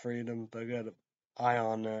in the freedom, but I got an eye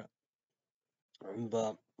on that.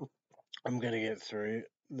 But I'm gonna get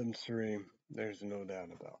them three. There's no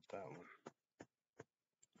doubt about that one.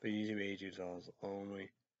 But UTB is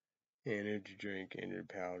only energy drink, energy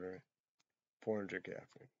powder, 400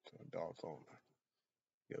 caffeine. So adults only.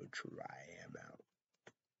 Go try them out.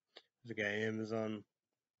 There's a guy Amazon,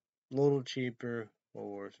 a little cheaper,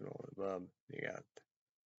 or worse than all above. You got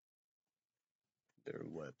their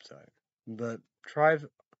website. But try,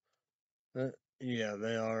 yeah,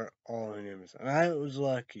 they are all in Amazon. I was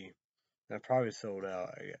lucky. I probably sold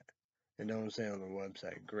out. And don't say on the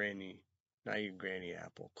website, Granny, not even Granny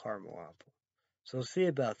Apple, Caramel Apple. So see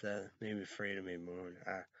about that. Maybe freedom, maybe more.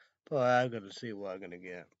 But I gotta see what I'm gonna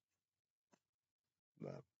get.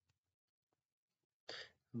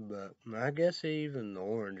 But I guess even the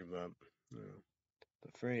orange, but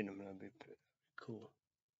the freedom that'd be cool.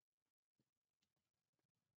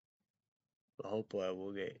 But hopefully I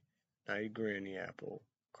will get not Granny Apple,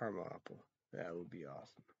 Caramel Apple. That would be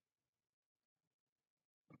awesome.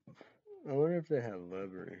 I wonder if they have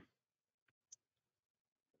Liberty.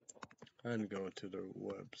 I'm going to their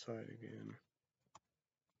website again.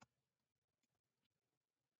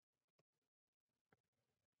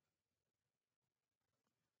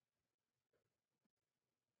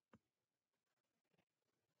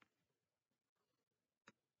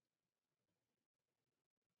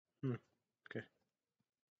 Okay.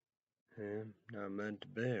 Yeah, not meant to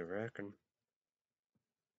be, I reckon.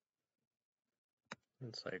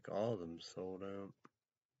 It's like all of them sold out.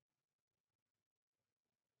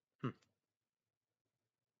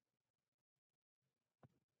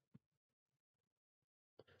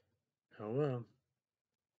 Oh well.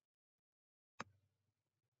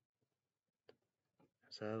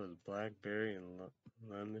 So that was blackberry and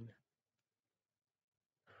lemon.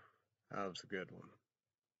 That was a good one.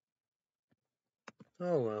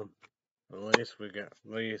 Oh well. At least at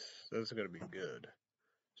least this is gonna be good.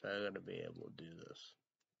 So I gotta be able to do this.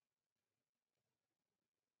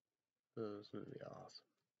 So this is gonna be awesome.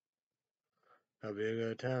 That'll be a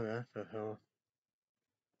good time, that's for sure.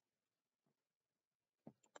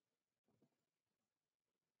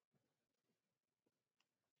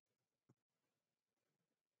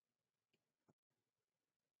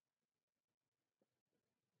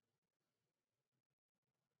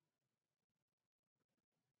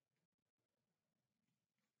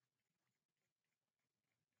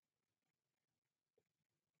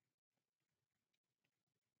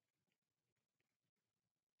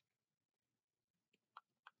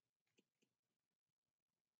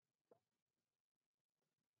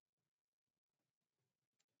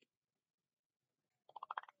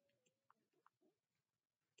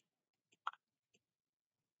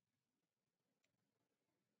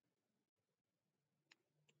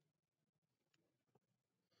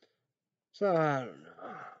 So I don't know.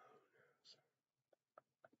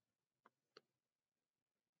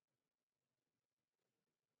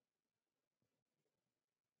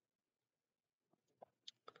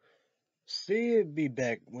 See it be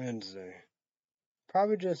back Wednesday.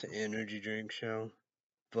 Probably just an energy drink show.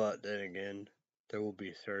 But then again, there will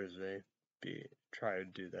be Thursday. Try to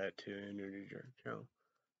do that too, energy drink show.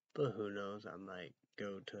 But who knows? I might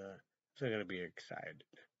go to. So I'm gonna be excited.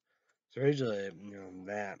 So usually,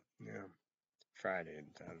 that, Friday and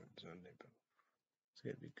Sunday, but it's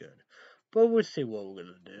gonna be good. But we'll see what we're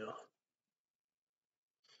gonna do.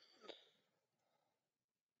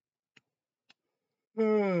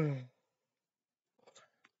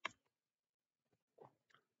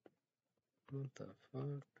 What the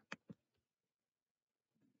fuck?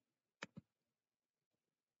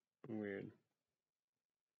 Weird.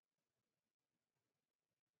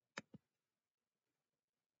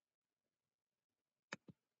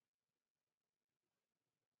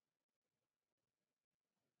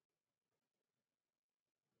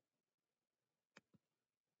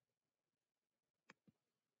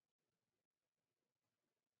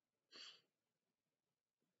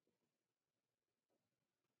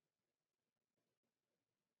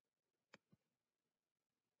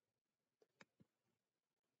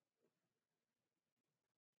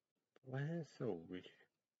 Why is it so weird?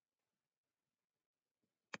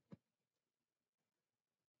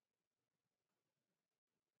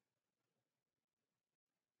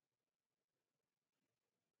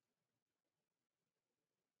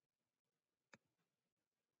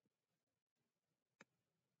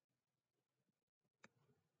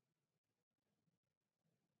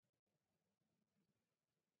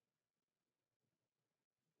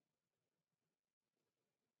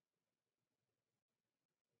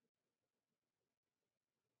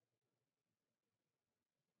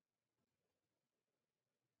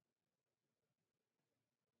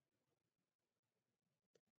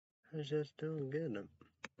 I just don't get it.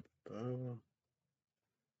 Oh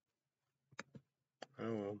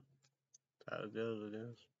well. That's how it goes, I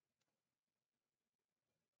guess.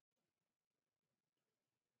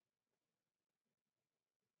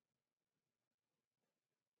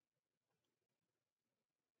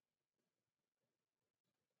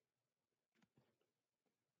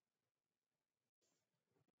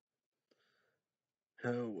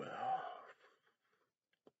 Oh well.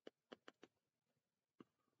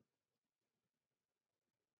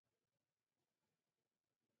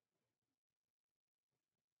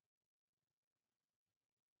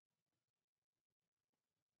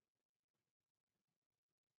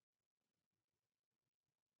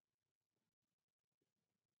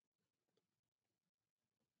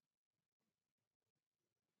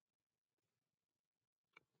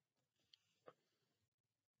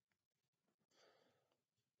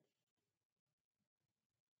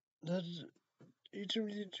 Does each of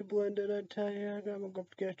you blend did I tell you I'm gonna go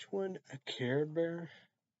get one? A Care Bear?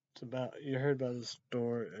 It's about, you heard about the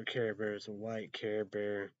store, a Care Bear. It's a white Care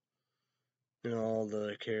Bear. And all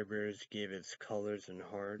the Care Bears gave its colors and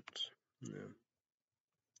hearts. Yeah.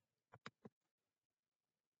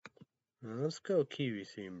 Now let's go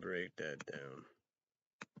QVC and break that down.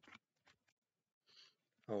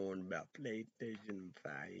 I want about PlayStation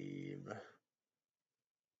 5.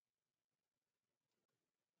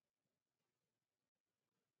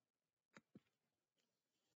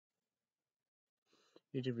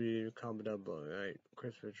 YouTube comment down below. Alright,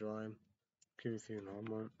 Christopher July. QVC and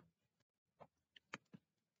Walmart.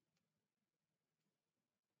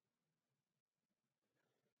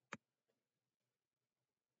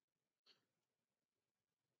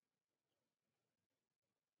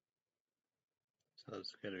 So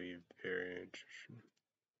it's gonna be very interesting.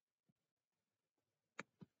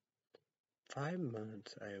 5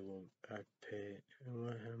 months I pay, how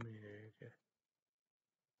many I get?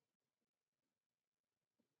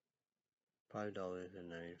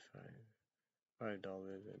 $5.95. $5.91.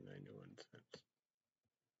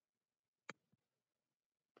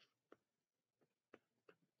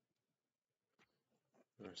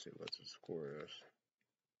 Let's see what the score is.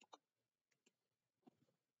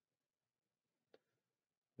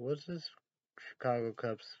 What's this Chicago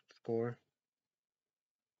Cubs score?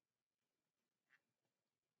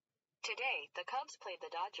 Today, the Cubs played the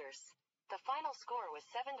Dodgers. The final score was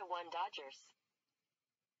 7-1 Dodgers.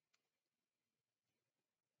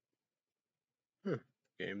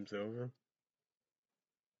 Game's over.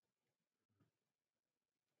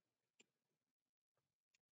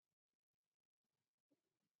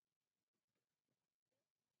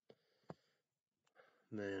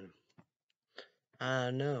 Man,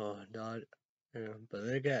 I know, Dodge. Yeah, but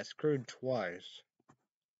they got screwed twice.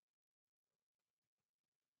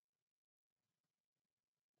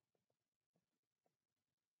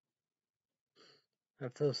 I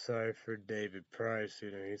feel sorry for David Price.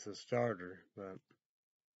 He's a starter, but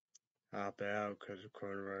opt out because of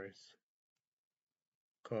coronavirus,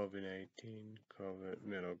 COVID-19,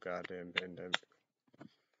 COVID, goddamn pandemic.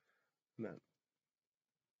 Man,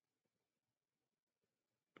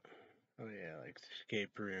 Oh yeah, like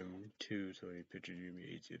Escape Room 2, so he pictured you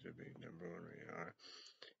be 8 to be number one right now.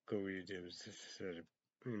 Go read it. Was just,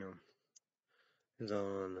 you know, is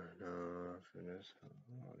on fitness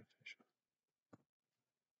artificial.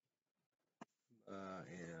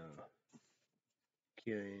 Yeah.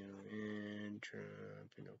 Killing and Trump,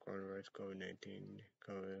 coronavirus, COVID-19,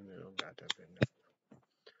 COVID, middle, got that bit.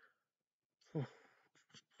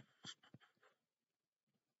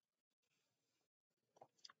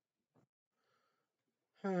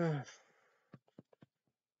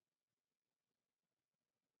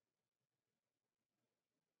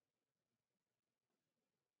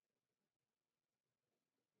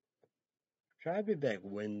 Try to be back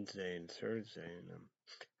Wednesday and Thursday, and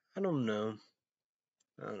I don't know.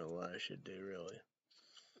 I don't know what I should do really.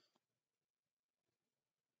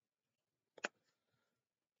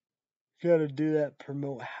 Gotta do that,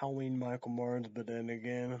 promote Halloween Michael Myers, but then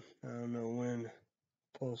again, I don't know when.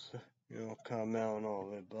 Supposed to, come out and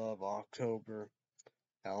all the above. October.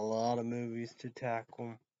 Got a lot of movies to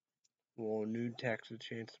tackle. Well, new Texas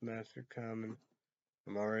Chainsaw Massacre coming.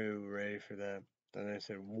 I'm already ready for that. Then I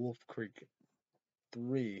said Wolf Creek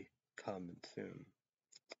 3 coming soon.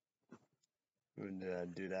 Did I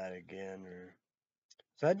do that again?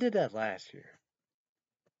 So I did that last year.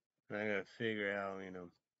 And I gotta figure out,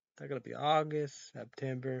 I gotta be August,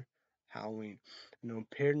 September, Halloween.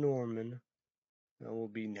 Paranorman, that will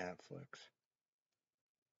be Netflix.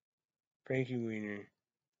 Frankie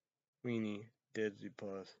Weenie, Disney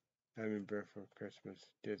Plus. Having Birth for Christmas,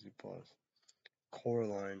 Disney Plus.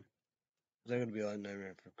 Coraline, is that gonna be like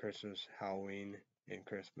Nightmare for Christmas, Halloween, and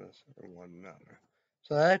Christmas, or one another?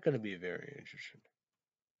 So that's gonna be very interesting.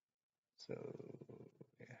 So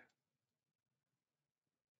yeah.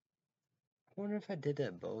 I wonder if I did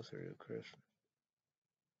that both or Christmas.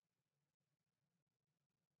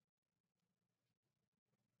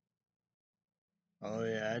 Oh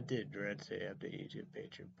yeah, I did Dread Say after YouTube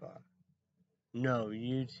Patreon Pod. No,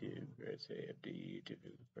 YouTube. Dread Say after YouTube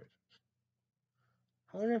Christmas.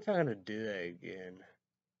 I wonder if I'm gonna do that again.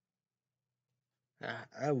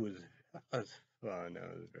 That was fun.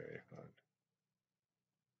 That was very fun.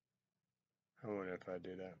 I wonder if I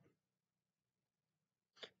do that.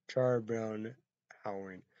 Charlie Brown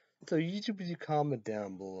Halloween. So YouTube, you comment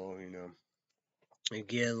down below,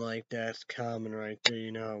 Again, like that's comment right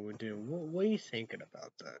there, how we're doing. What are you thinking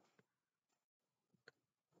about that?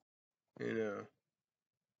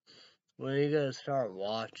 When are you gonna start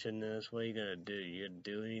watching this? What are you gonna do? You gonna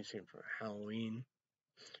do anything for Halloween?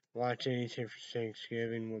 Watch anything for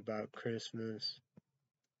Thanksgiving? What about Christmas?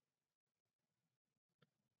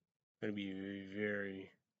 Gonna be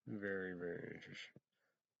very, very, very interesting.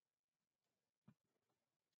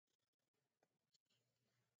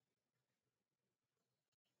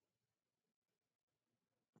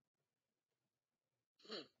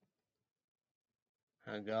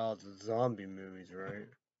 I got all the zombie movies, right?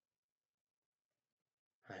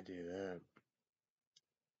 I do that.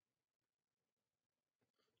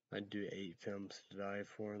 I do 8 films to die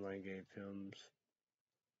for, like 8 films.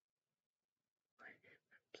 Like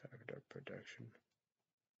 8 films after production.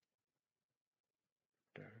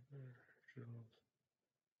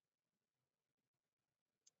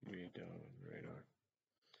 Read radar.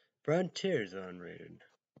 Frontier's unrated.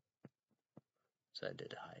 So I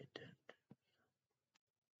did hide it.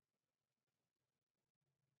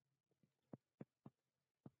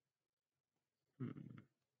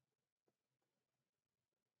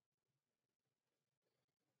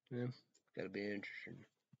 Yeah, gotta be interesting.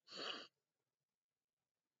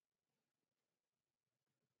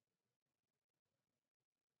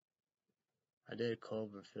 I did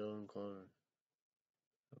Cloverfield and Cloverfield.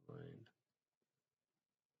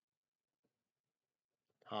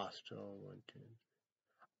 Hostel 1, 2.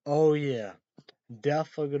 Oh yeah,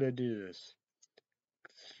 definitely gonna do this.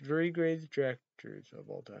 3 great directors of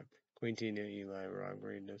all time: Quentin and Eli Rock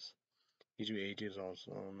greatness. Each ages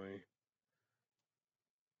also only.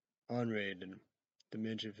 Unrated.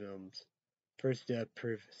 Dementia Films. First Step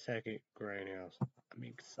Proof. Second Grindhouse. I'm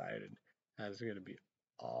excited. That's gonna be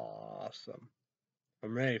awesome.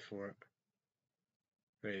 I'm ready for it.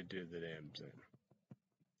 Ready to do the damn thing.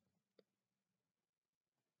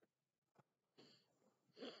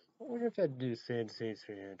 I wonder if I do Sand States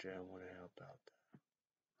 300. I want to help out that.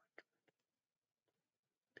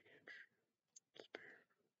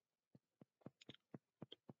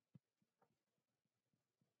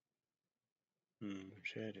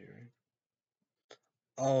 Machete, right?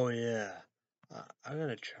 Oh yeah. I'm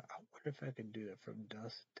gonna try. I wonder if I can do that from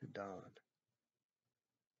dusk to dawn.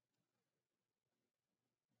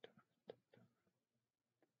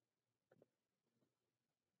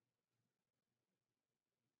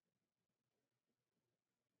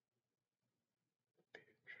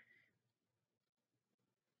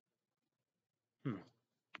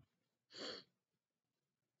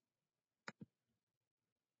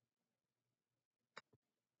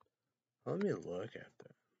 Let me look at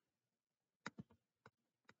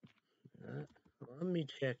that. Let me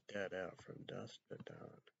check that out from dusk to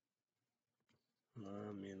dawn.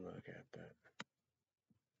 Let me look at that.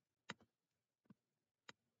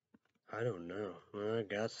 I don't know. Well, I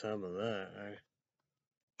got some of that.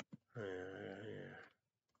 Yeah.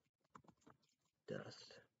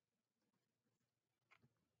 Dust.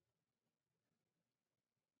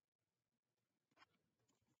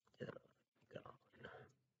 Dawn.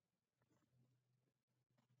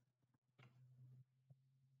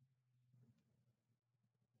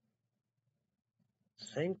 I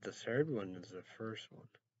think the third one is the first one.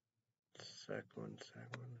 Second one.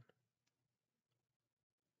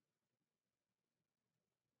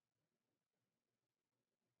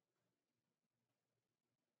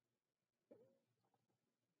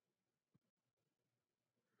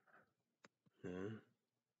 Yeah.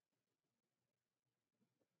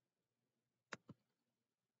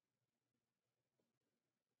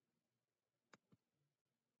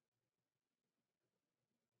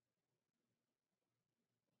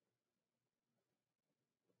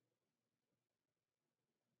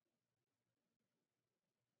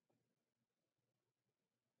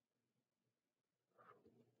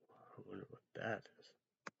 I wonder what that is.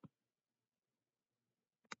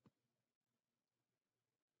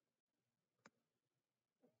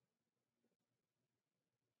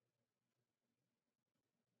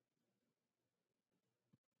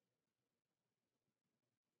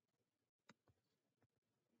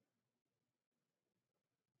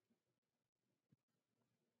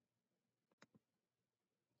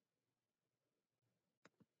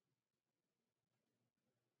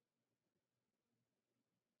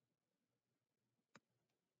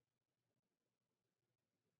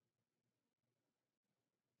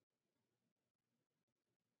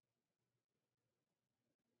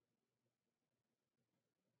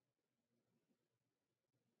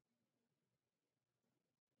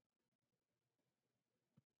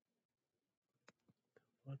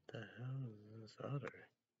 What the hell is this other?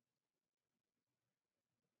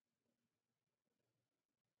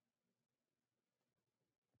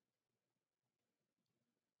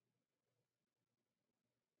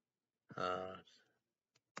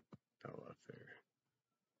 Oh, up there.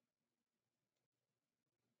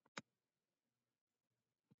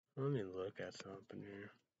 Let me look at something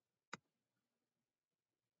here.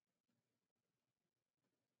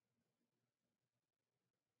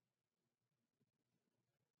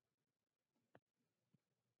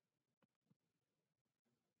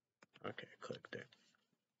 Okay, click that.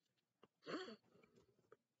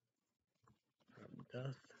 From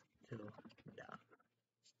dusk till dawn.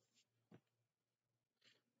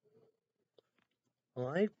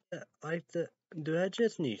 Like the. Do I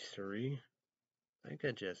just need 3? I think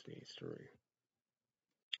I just need 3.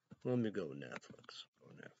 Let me go Netflix.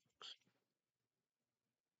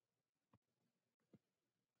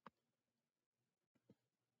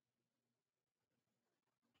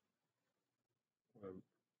 Um,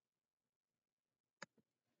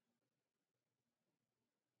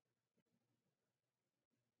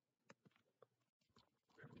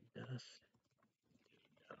 dusk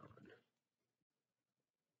dawn.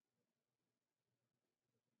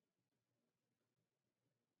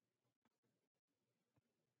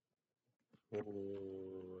 Oh.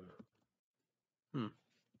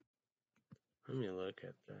 Let me look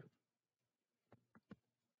at that.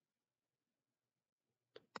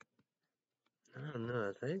 I don't know.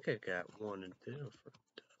 I think I got 1 and 2 for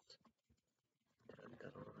dusk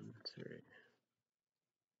till dawn 3.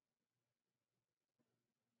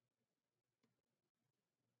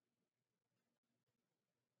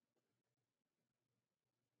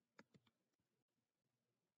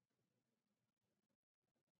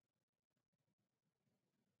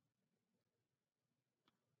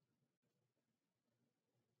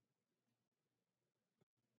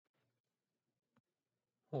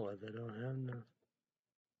 Oh, they don't have no.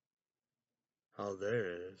 Oh,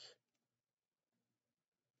 there it is.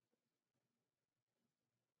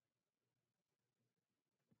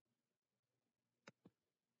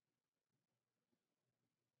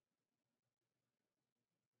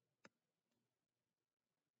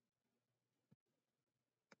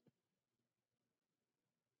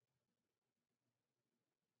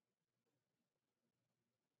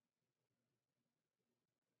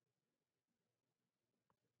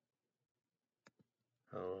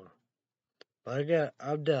 Oh, I'm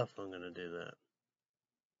definitely gonna do that.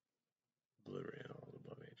 Blu-ray all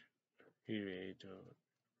above age. You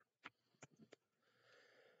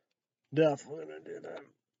definitely gonna do that.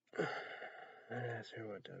 See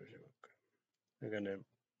what does you. I'm gonna,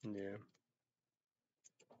 yeah.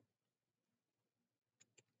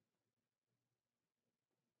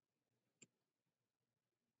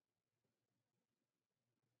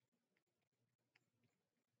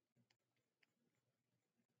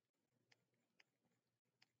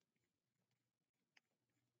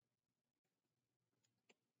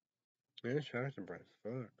 Yeah, shots and price.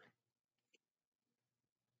 Fuck.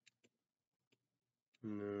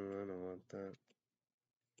 No, I don't want that.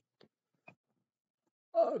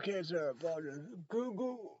 Okay, so apologize.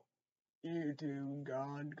 Google, YouTube,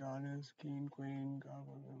 God, Goddess, King, Queen, God,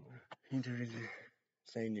 whatever.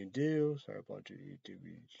 Saying you do. Sorry about your YouTube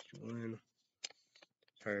win.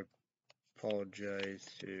 Sorry, apologize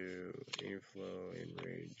to Eflow,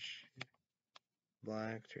 Enrage,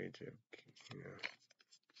 Black, trade to, you know.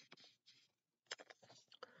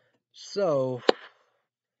 So,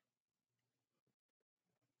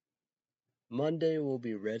 Monday will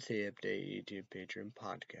be Red Say Update YouTube Patreon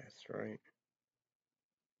podcast, right?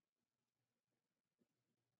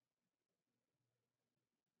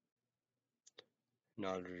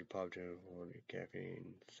 Knowledge Pop Channel 40,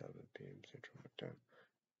 caffeine, 7 p.m. Central Time.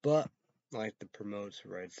 But, like the promotes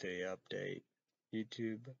Red Say Update,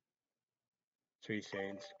 YouTube, 3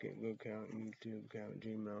 Saints, Google account, YouTube account,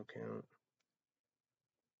 Gmail account.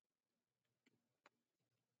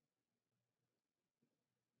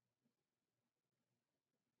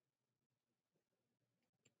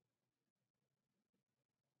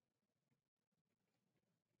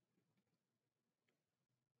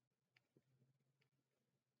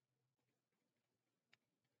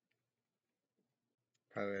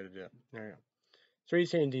 Probably edit it up. There you go. 3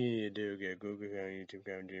 Saints you need to do: get Google account, YouTube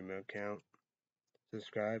account, Gmail account.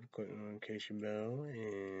 Subscribe, click the notification bell,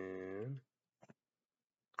 and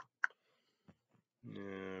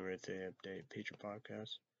Red Say Update, Patreon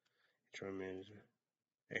podcast.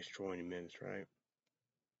 Extra 20 minutes, right?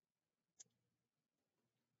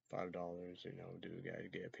 $5, do we gotta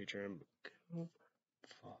get a Patreon.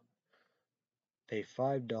 Pay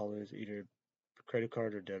 $5, either credit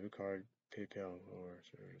card or debit card, PayPal or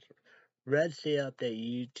service. Red Say Update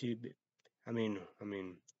YouTube. I mean,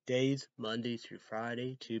 days Monday through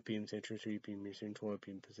Friday, 2 p.m. Central, 3 p.m. Eastern, 12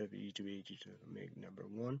 p.m. Pacific. YouTube AG to make number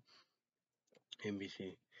one.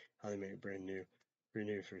 NBC, how they make brand new,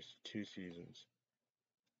 renew for 2 seasons.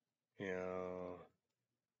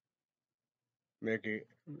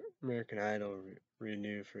 American Idol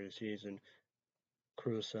renew for a season.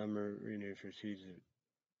 Cruel Summer renew for season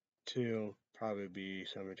 2. Probably be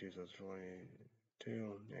summer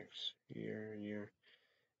 2022 next year.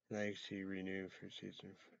 Legacy renew for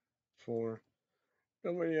season 4.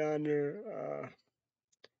 Nobody Yonder,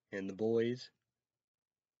 and The Boys.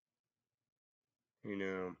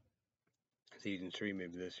 Season 3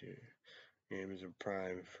 maybe this year. Amazon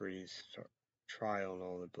Prime free trial and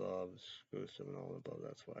all the above, exclusive and all the above.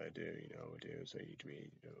 That's what I do. So you can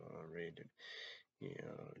be rated.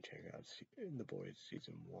 Check out The Boys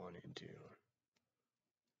season 1 and 2.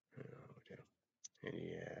 And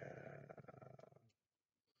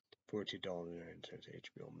 $14.09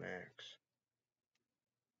 HBO Max.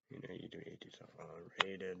 You do 80 stuff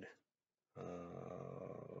rated.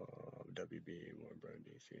 WB, more Brand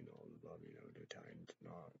DC, and all the above. The Titans,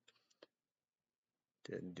 not.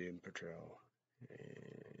 Doom Patrol.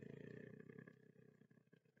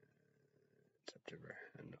 September.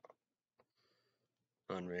 And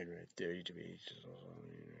unrated right there. YouTube just also,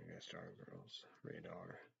 got Star Girls, Radar,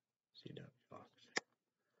 CW Fox.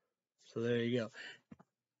 So there you go.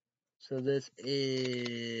 So this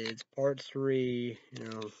is part 3,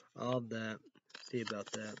 of that. See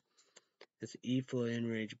about that. It's Eflow,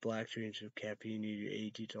 Enrage, Black Strange of Caffeine, your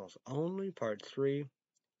 8 details only. Part 3,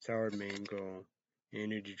 Sour Mango,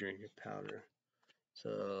 Energy Drink and Powder.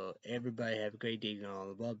 So everybody have a great day and all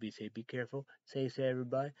above. Be safe, be careful. Say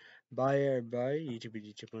everybody. Bye everybody. YouTube,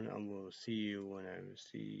 I will see you when I will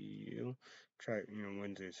see you. Try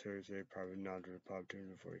Wednesday, Thursday, probably not do the pop tune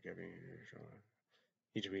before you get in here. So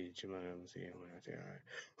YouTube, I will see you when I say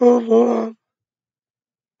alright.